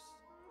pears.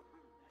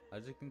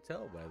 As you can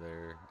tell by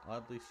their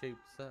oddly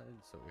shaped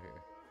sides over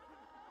here.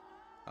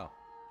 Oh.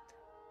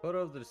 Photo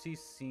of the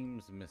deceased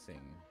seems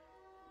missing.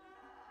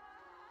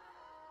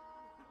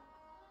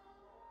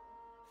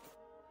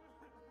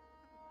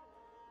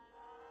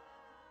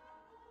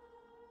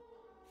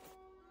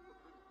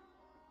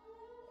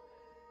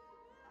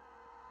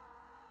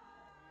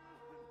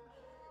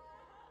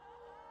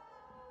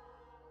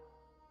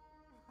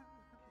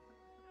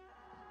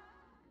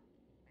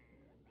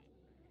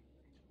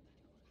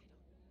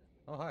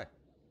 Oh, hi.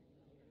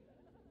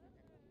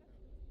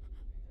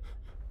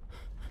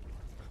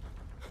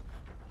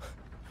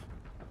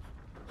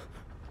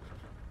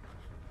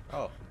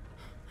 Oh.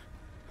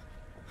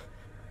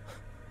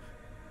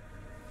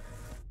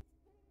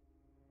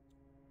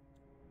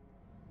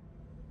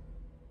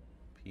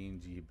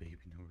 PNG baby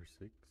number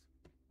 6.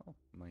 Oh,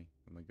 am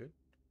I good?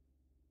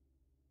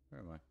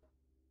 Where am I?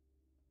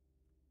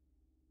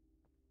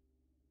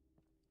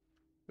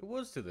 It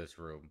was to this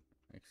room.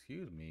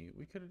 Excuse me,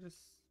 we could have just...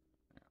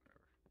 Yeah,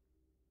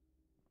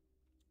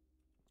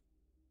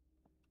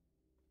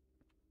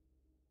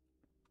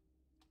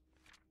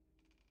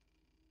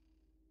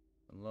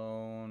 whatever.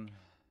 Alone.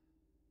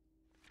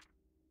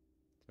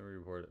 Summary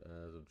report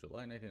as of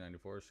July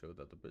 1994 showed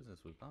that the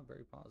business was not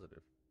very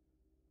positive.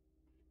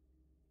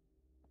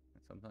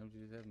 And sometimes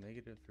you just have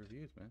negative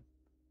reviews, man.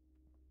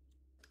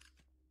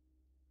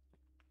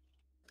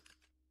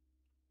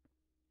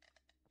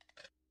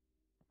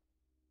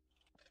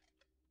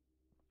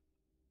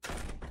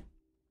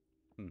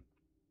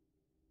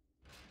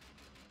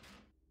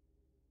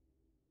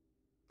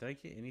 Did I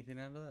get anything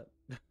out of that?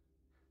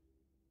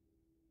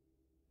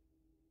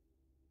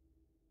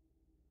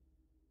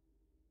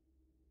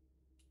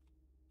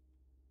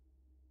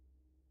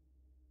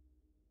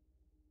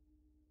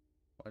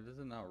 Why does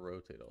it not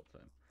rotate all the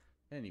time?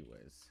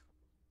 Anyways.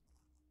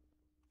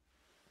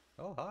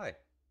 Oh, hi.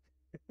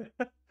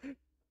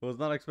 Was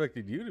not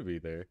expecting you to be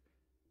there.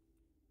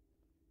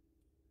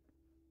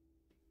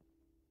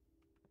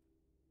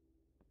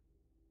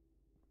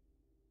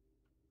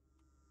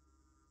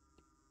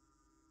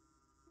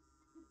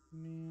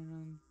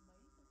 Man.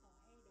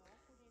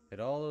 Hit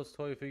all those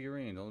toy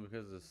figurines only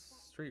because the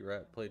street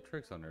rat played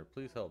tricks on her.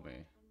 Please help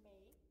me.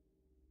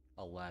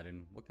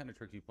 Aladdin, what kind of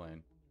trick are you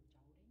playing?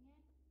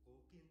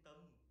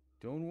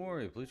 Don't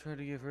worry, please try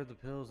to give her the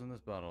pills in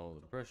this bottle.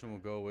 The depression will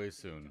go away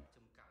soon.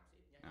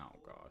 Oh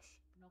gosh.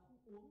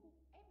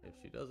 If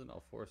she doesn't,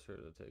 I'll force her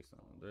to take some.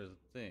 There's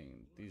a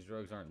thing. These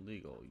drugs aren't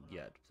legal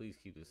yet. Please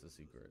keep this a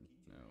secret.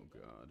 Oh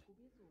god.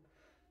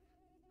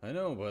 I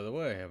know, by the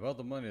way, about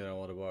the money that I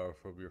want to borrow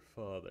from your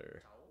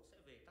father.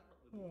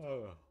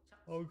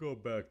 I'll go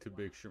back to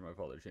make sure my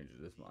father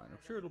changes his mind. I'm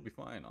sure it'll be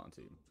fine,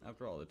 Auntie.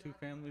 After all, the two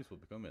families will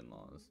become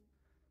in-laws.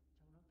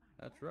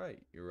 That's right.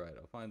 You're right.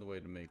 I'll find a way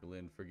to make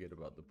Lynn forget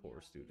about the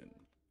poor student.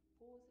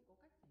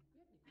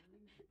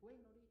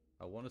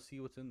 I want to see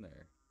what's in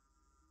there.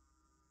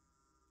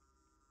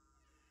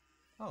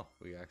 Oh,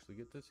 we actually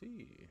get to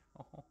see.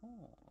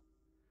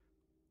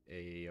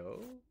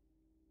 Ayo.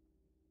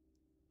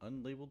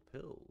 Unlabeled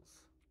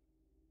pills.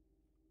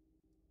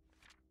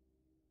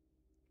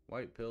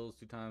 White pills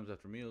 2 times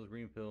after meals.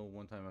 Green pill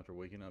 1 time after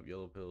waking up.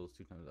 Yellow pills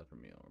 2 times after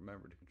meal.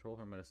 Remember to control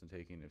her medicine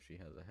taking. If she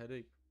has a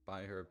headache,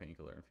 buy her a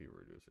painkiller and fever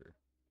reducer.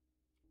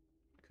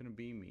 Couldn't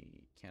be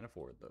me. Can't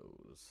afford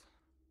those.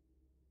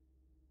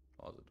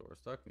 Closet door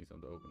stuck. Need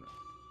something to open it.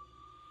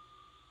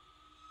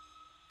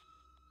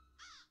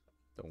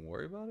 Don't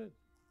worry about it?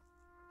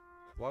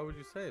 Why would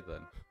you say it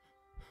then?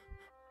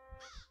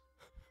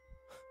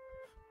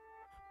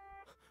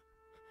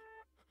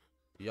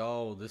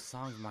 Yo, this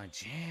song's my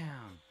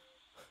jam.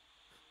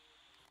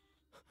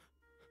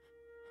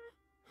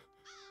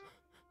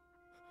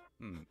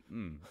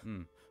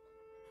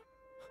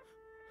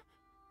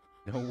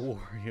 Don't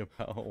worry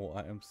about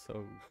why I'm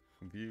so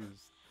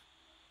confused.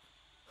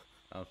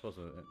 I'm supposed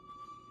to...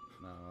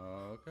 No,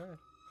 okay.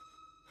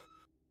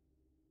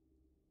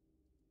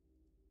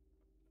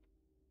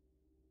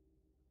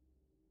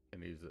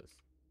 Can I use this?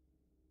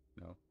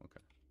 No?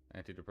 Okay.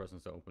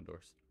 Antidepressants to open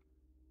doors.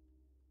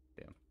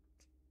 Damn.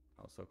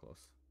 I was so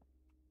close.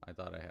 I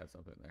thought I had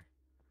something there.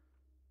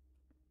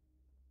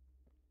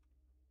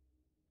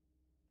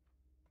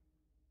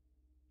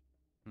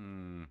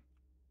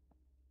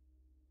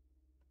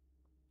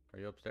 Are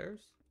you upstairs?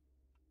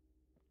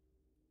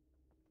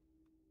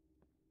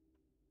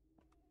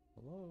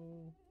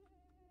 Hello?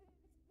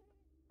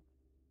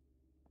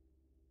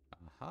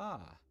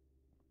 Aha!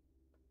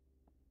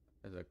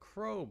 There's a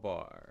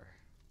crowbar.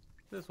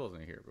 This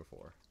wasn't here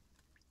before.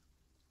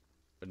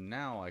 But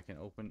now I can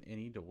open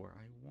any door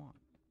I want.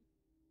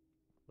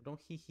 Well,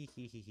 don't hee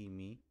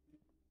me.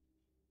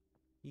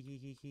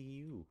 Hee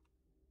you.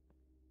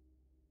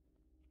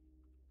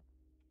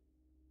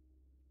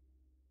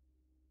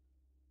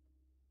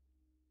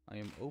 I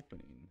am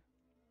opening.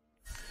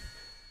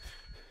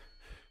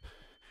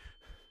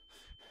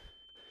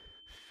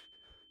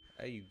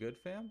 Hey, you good,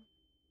 fam?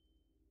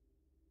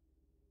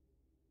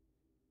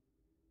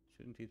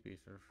 Shouldn't teeth be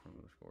searched from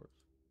the scores?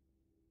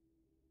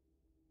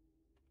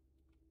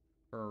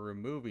 For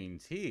removing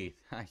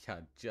teeth, I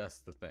got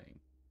just the thing.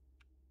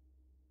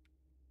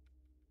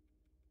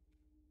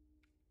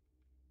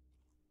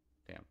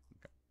 Damn.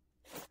 Okay.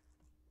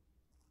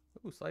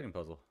 Ooh, sliding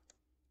puzzle.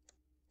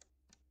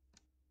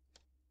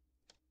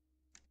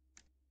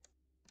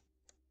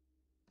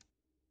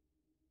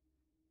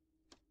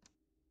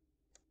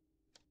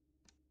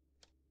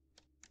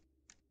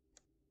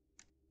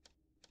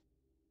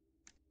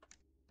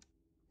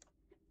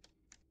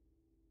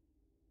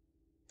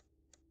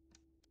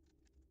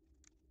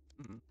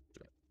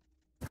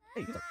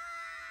 Hey,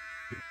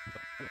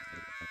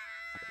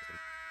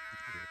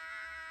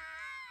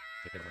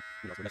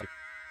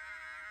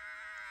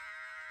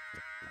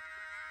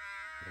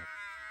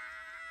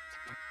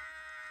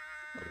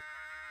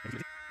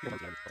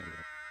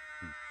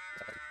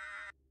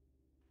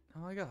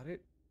 oh, I got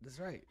it. That's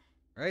right.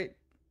 Right?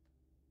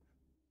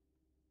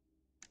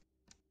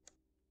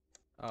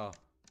 Oh,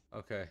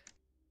 okay.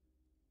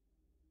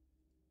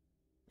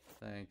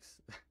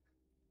 Thanks.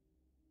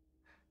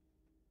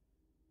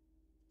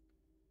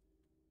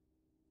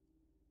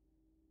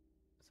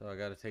 So I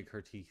gotta take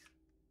her teeth.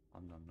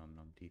 Nom nom nom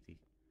nom teethy.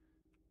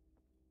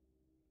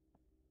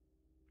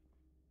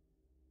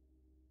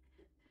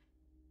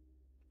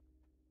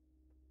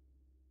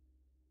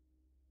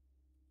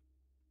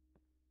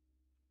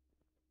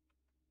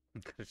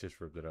 Could've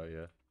just ripped it out,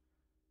 yeah.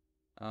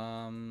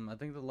 I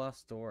think the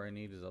last door I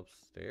need is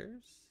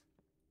upstairs.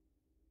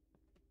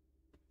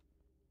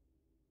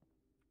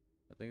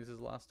 I think this is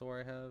the last door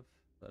I have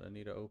that I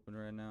need to open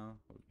right now.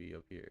 Would be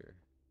up here.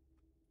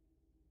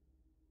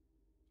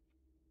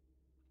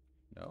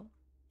 No?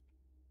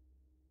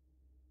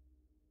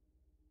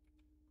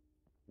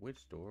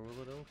 Which door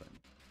will it open?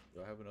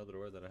 Do I have another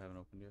door that I haven't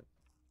opened yet?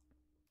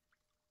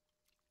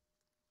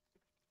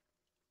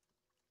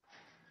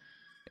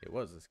 It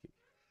was this key.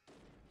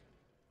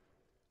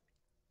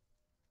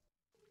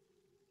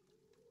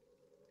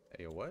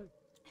 Hey, what?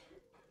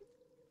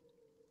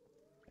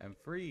 I'm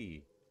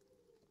free.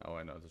 Oh,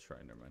 I know, it's a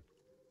shrine, never mind.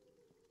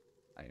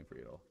 I ain't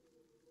free at all.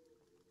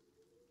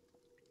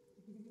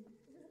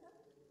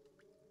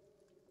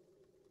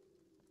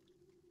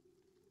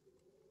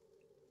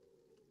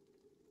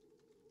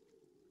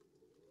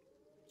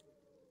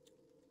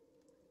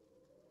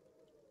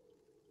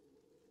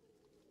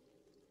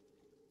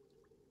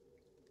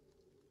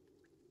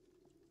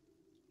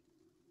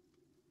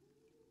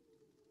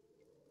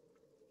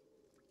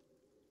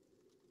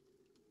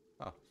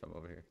 Oh, some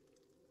over here.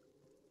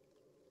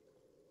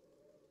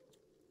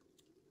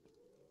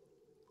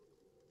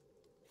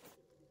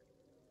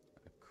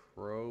 A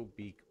crow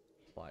beak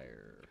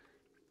plier.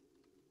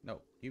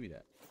 No, give me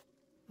that.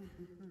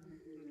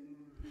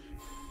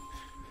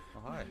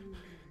 Oh, hi.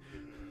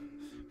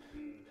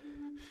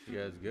 You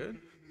guys good?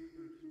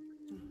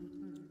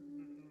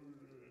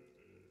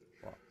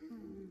 Wow.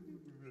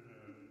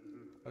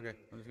 Okay,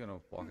 I'm just gonna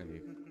walk into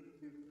you.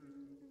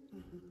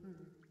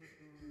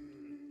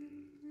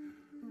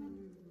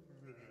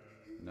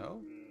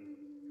 No?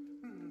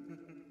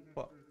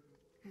 What?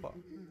 What?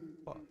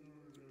 What?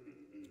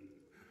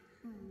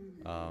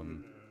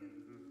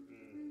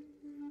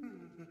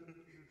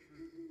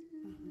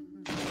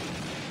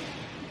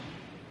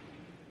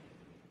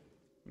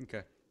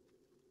 Okay.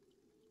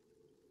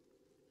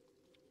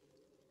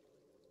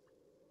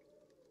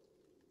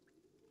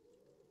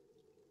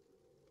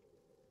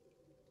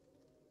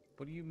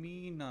 What do you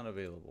mean not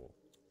available?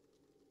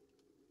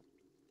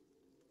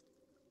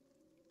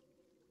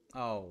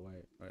 Oh,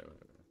 wait.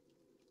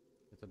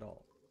 It's a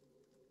doll.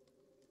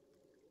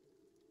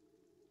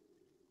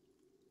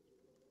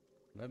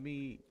 Let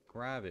me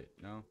grab it.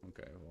 No?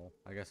 Okay, well,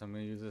 I guess I'm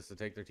gonna use this to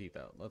take their teeth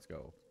out. Let's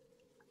go.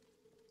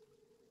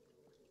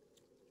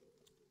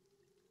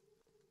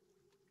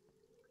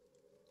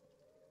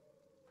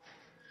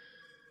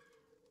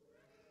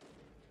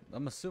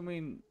 I'm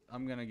assuming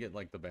I'm gonna get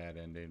like the bad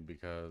ending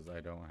because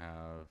I don't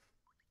have...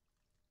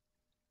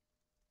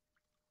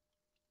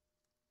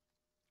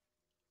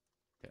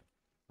 Yeah,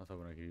 I was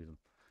hoping I could use them.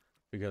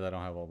 Because I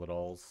don't have all the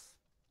dolls.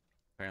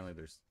 Apparently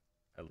there's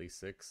at least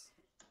 6.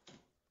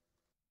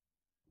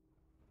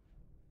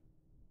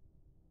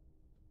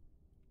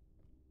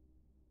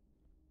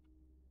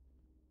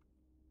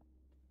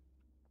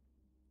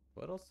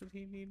 What else did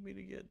he need me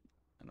to get?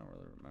 I don't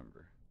really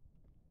remember.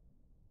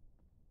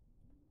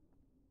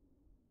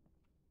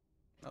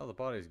 Oh, the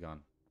body's gone.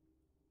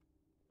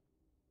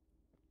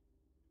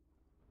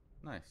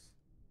 Nice.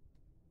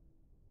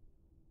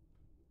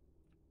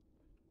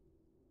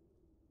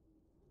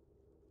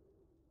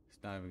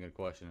 He's not even gonna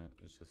question it.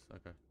 It's just,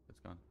 okay, it's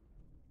gone.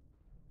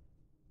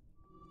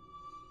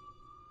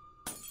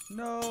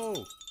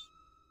 No!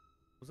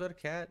 Was that a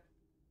cat?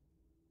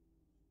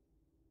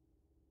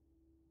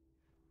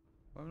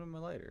 What happened to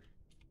my lighter?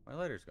 My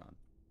lighter's gone.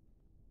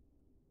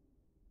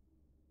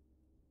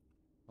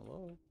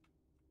 Hello?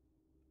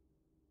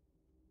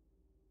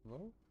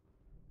 Hello?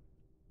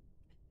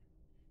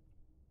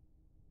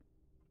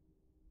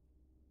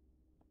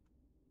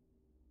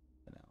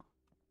 Now.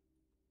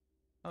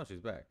 Oh, she's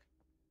back.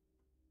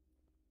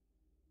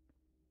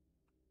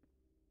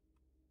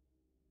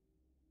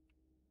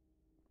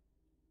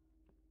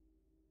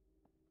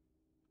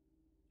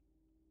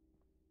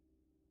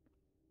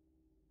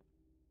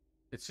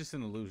 It's just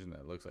an illusion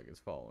that looks like it's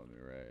following me,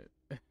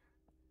 right?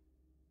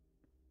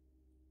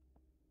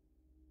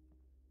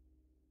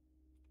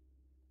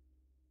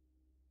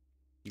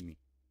 Give me.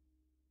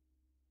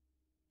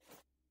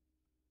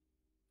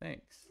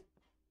 Thanks.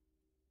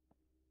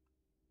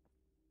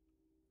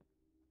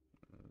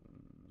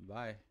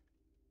 Bye.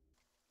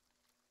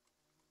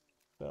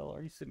 Belle,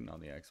 are you sitting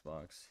on the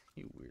Xbox?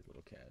 You weird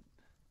little cat.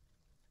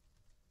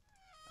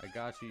 I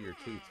got you your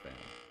tooth found.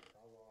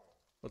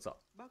 What's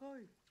up? Bác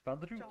ơi,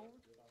 Found the tooth? cháu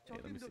Hey,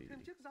 let tìm me được see.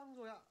 thêm chiếc răng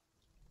rồi ạ.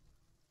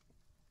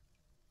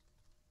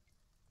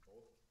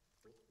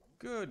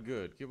 Good,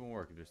 good. Keep on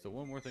working. There's still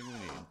one more thing we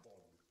need.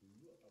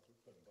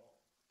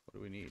 What do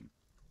we need?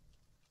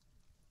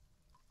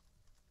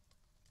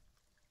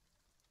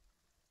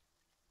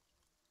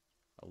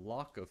 A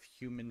lock of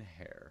human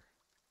hair.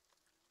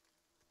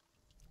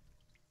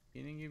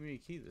 He didn't give me a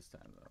key this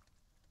time, though.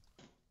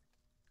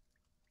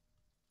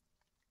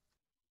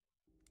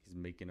 He's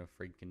making a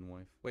freaking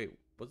wife. Wait,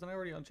 wasn't I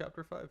already on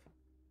chapter 5?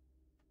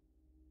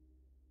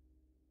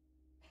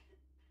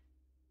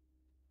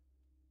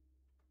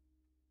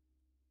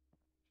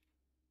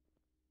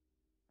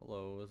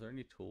 Hello, is there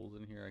any tools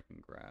in here I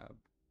can grab?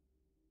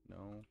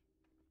 No.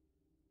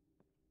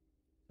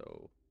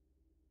 So,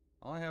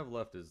 all I have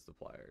left is the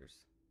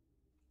pliers.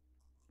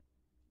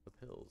 The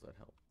pills that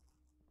help.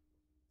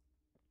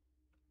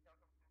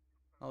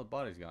 Oh, the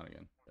body's gone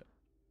again.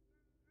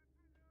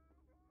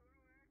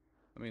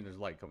 I mean, there's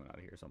light coming out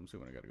of here, so I'm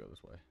assuming I gotta go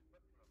this way.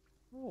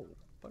 Oh,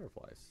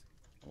 butterflies.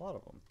 A lot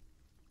of them.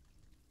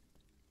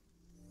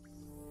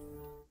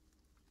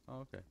 Oh,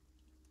 okay.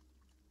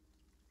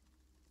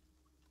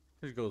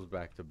 Just goes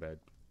back to bed.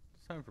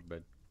 It's time for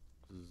bed.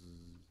 Zzz.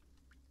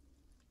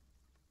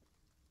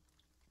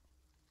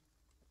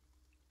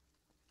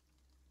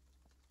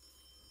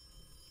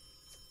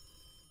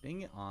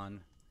 Dang it on.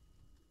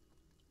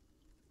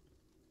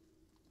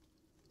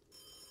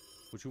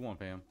 What you want,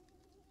 Pam?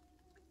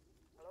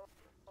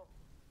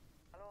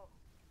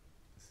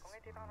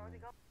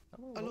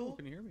 Hello, hello,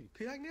 can you hear me?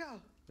 Thì anh đấy à?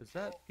 Is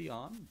that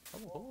Theon? Oh,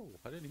 hello.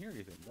 I didn't hear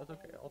anything. That's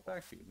okay. I'll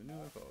fax you the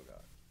new info I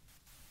got.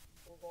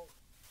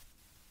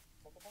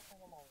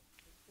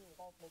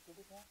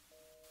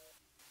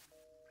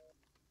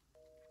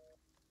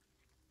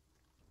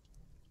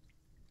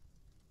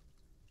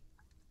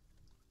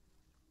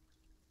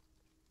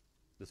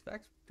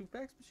 Do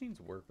fax machines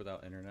work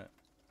without internet?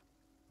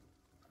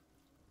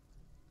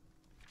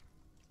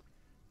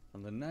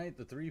 On the night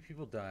the three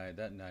people died,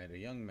 that night a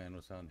young man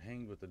was found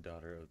hanged with the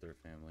daughter of their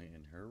family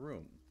in her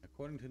room.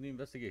 According to the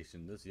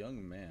investigation, this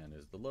young man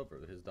is the lover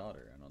of his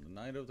daughter, and on the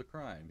night of the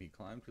crime, he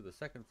climbed to the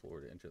second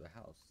floor to enter the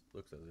house.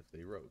 Looks as if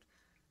they wrote.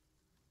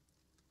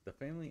 The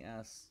family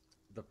asked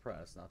the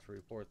press not to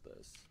report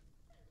this.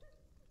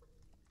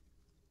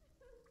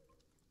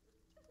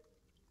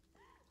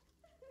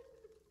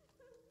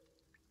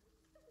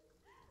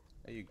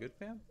 Are you good,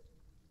 Pam?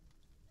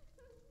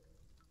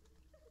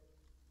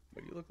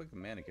 But you look like a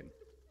mannequin.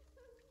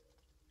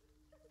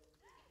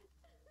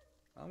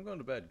 I'm going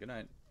to bed. Good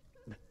night.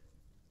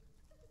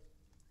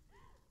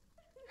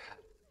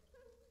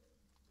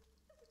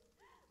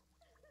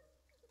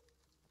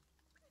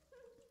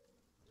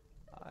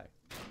 Hi.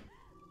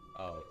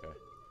 Oh, okay.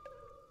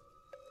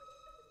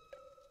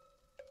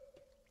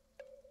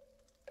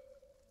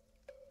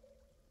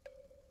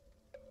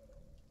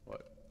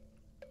 What?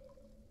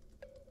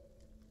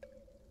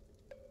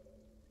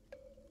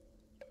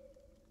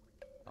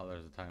 Oh,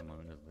 there's a time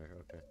limit, isn't there?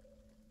 Okay.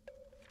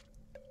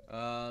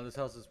 This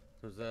house is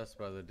possessed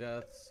by the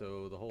death,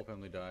 so the whole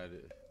family died.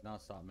 If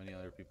not stop, many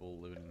other people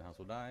living in the house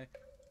will die.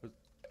 It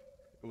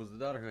was the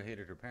daughter who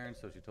hated her parents,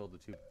 so she told the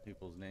two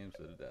people's names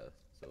to the death,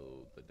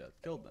 so the death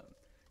killed them.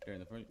 During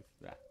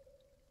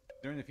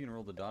the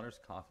funeral, the daughter's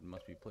coffin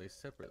must be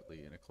placed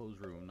separately in a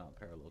closed room not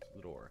parallel to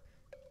the door.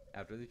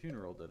 After the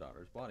funeral, the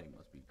daughter's body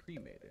must be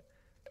cremated.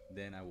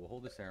 Then I will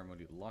hold a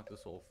ceremony to lock the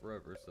soul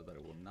forever so that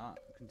it will not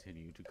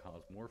continue to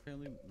cause more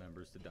family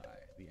members to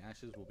die. The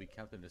ashes will be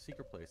kept in a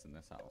secret place in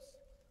this house.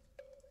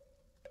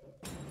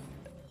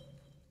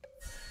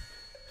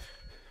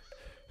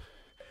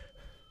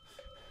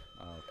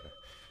 Oh, okay.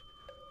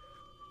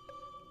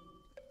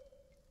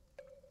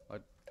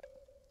 What?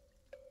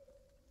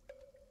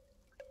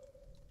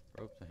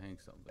 Rope to hang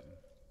something.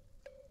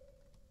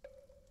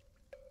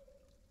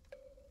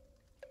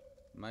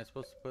 Am I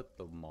supposed to put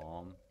the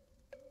mom?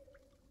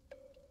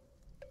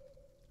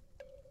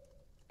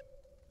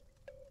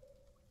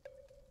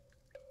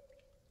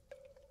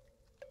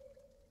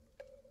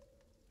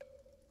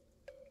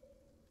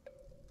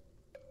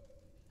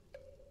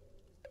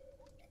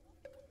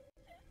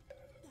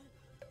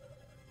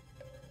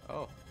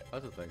 Oh,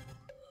 that's a thing.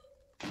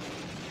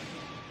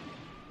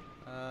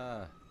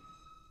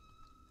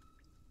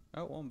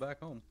 Oh, well, I'm back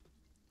home.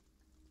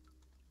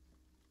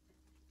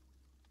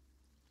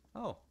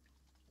 Oh.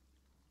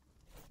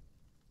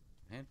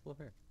 A handful of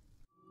hair.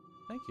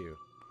 Thank you.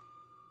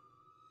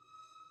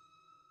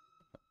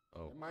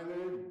 Oh.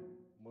 Mylin,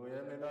 mời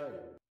em lên đây.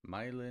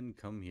 Mylin,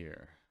 come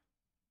here.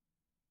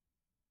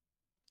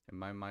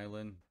 Am I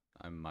Mylin?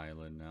 I'm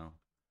Mylin now.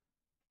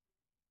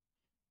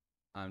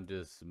 I'm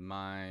just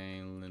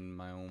minding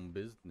my own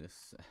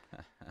business.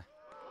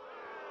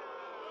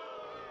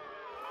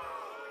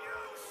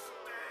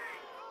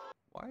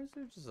 Why is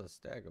there just a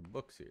stack of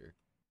books here?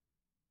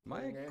 Am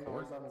I at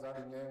court?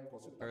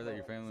 I heard that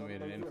your family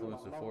made an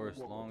influence to force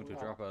Long to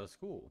drop out of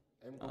school.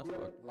 That's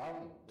fucked.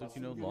 Don't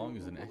you know Long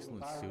is an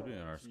excellent student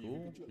in our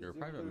school? Your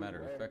private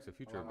matter affects the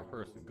future of a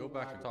person. Go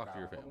back and talk to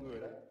your family.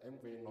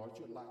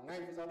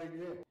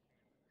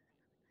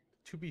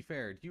 To be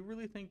fair, do you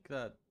really think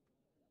that...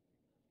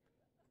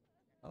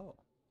 Oh.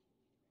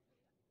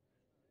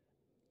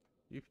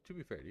 To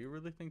be fair, do you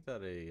really think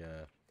that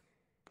a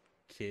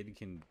kid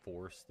can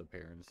force the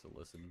parents to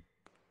listen?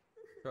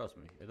 Trust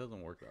me, it doesn't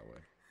work that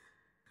way.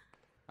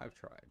 I've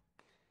tried.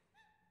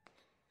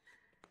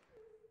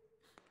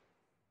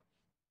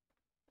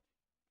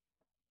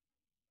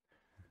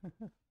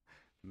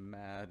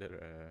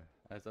 Matter,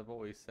 as I've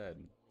always said.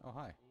 Oh,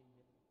 hi.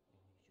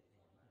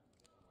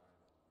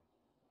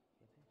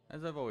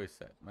 As I've always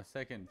said, my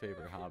second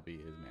favorite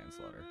hobby is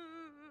manslaughter.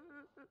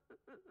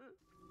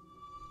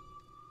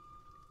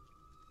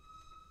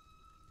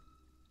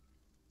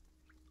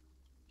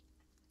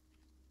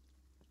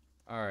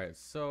 Alright,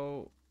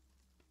 so...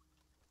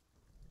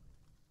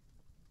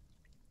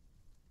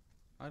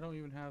 I don't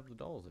even have the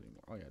dolls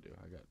anymore. Oh yeah, I do.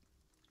 I got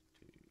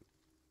 2.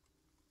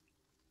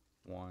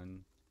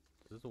 1.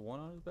 Is this a 1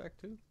 on his back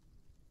too?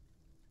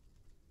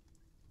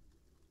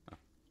 Oh.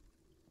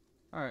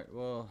 Alright,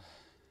 well,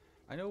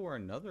 I know where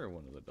another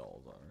one of the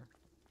dolls are.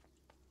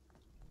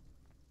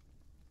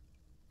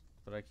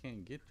 But I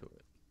can't get to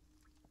it.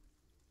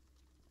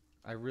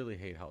 I really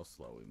hate how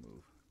slow we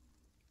move.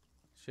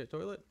 Shit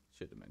toilet?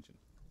 Shit dimension.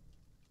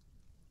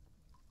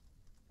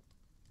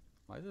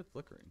 Why is it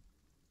flickering?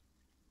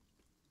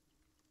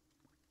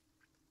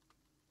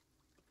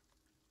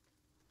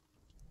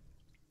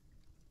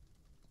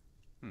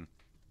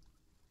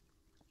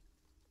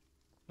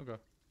 Okay.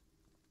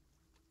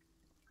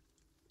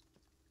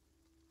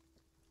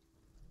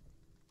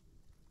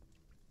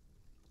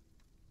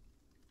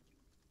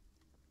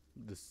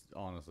 This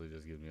honestly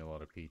just gives me a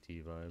lot of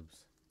PT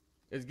vibes.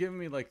 It's giving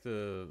me like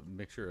the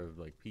mixture of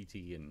like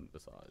PT and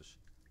massage.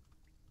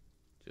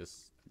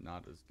 Just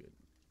not as good.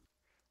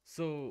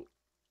 So,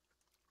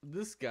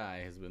 this guy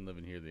has been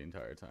living here the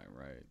entire time,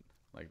 right?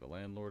 Like the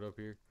landlord up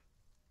here.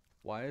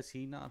 Why is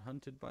he not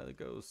hunted by the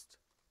ghost?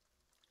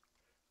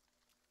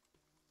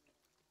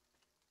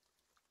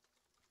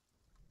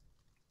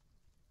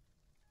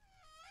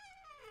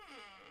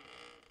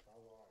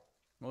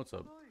 What's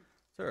up?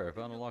 Sir, I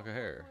found a lock of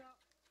hair.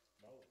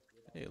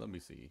 Hey, let me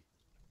see.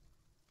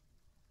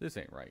 This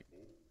ain't right.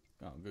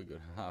 Oh, good, good.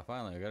 Ha,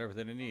 finally, I got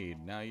everything I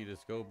need. Now you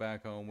just go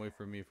back home, wait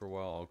for me for a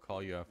while. I'll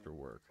call you after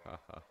work. Ha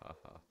ha ha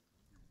ha.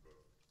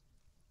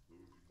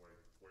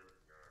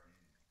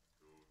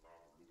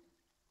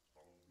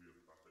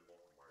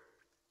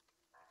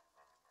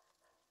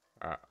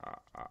 Ah, ah,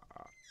 ah,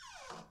 ah.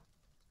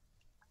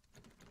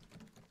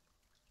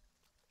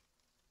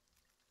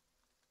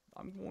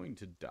 I'm going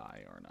to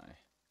die, aren't I?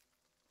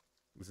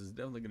 This is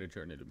definitely going to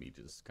turn into me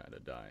just kind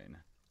of dying.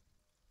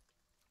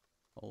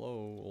 Hello,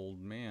 old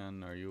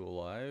man. Are you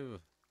alive?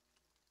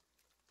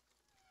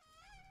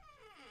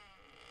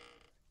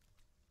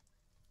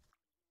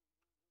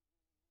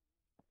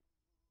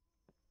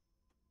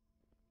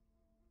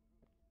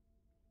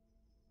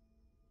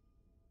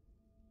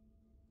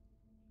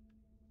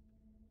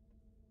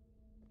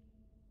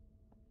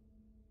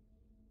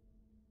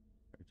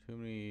 There are too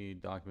many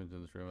documents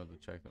in this room. I have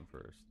to check them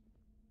first.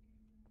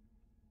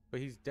 But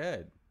he's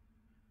dead.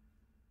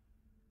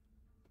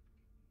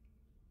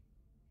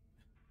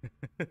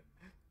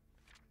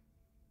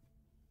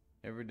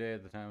 Every day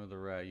at the time of the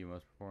rat, you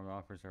must perform an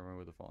offering ceremony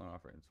with the following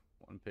offerings: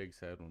 1 pig's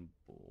head, 1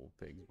 bull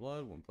pig's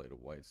blood, 1 plate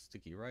of white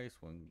sticky rice,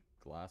 1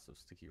 glass of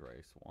sticky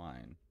rice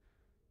wine.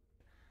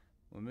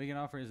 When making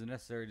offerings, it is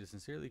necessary to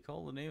sincerely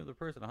call the name of the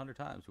person 100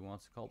 times who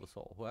wants to call the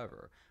soul.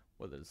 However,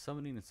 whether the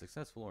summoning is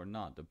successful or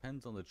not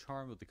depends on the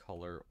charm of the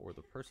caller or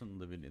the person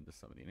living in the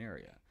summoning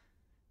area.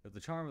 If the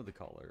charm of the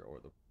caller or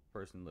the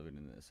person living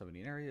in the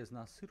summoning area is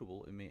not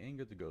suitable, it may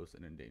anger the ghost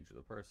and endanger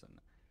the person.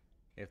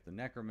 If the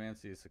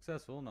necromancy is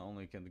successful, not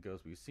only can the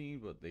ghost be seen,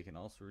 but they can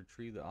also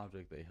retrieve the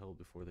object they held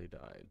before they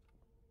died.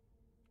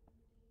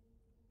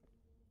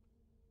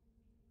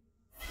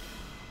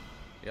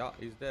 Yeah,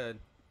 he's dead.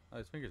 Oh,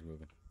 his finger's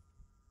moving.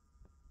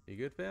 You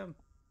good, fam?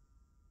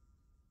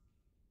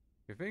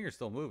 Your finger's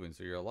still moving,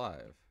 so you're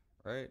alive,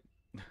 right?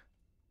 No.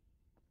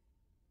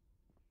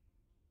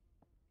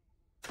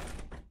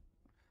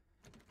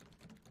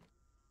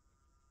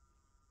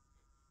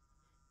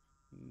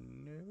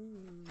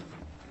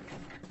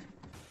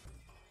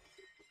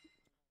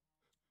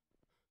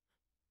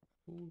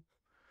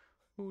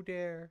 Who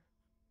dare?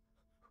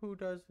 Who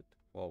does it?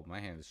 Whoa, my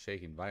hand is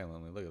shaking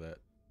violently. Look at that.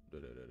 Da,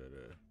 da, da, da,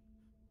 da.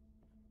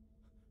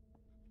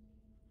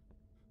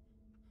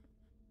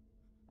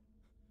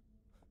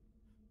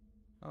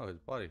 Oh, his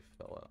body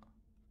fell out.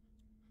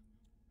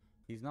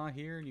 He's not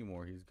here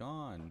anymore. He's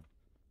gone.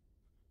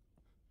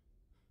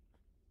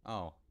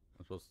 Oh,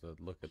 I'm supposed to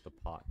look at the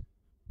pot.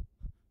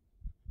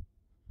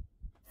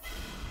 Oh,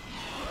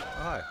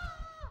 hi.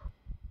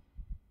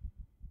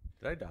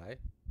 Did I die?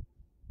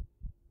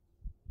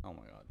 Oh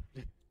my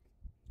god.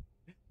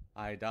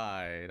 I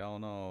died. Oh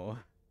no.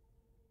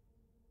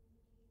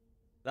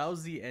 That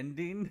was the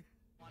ending?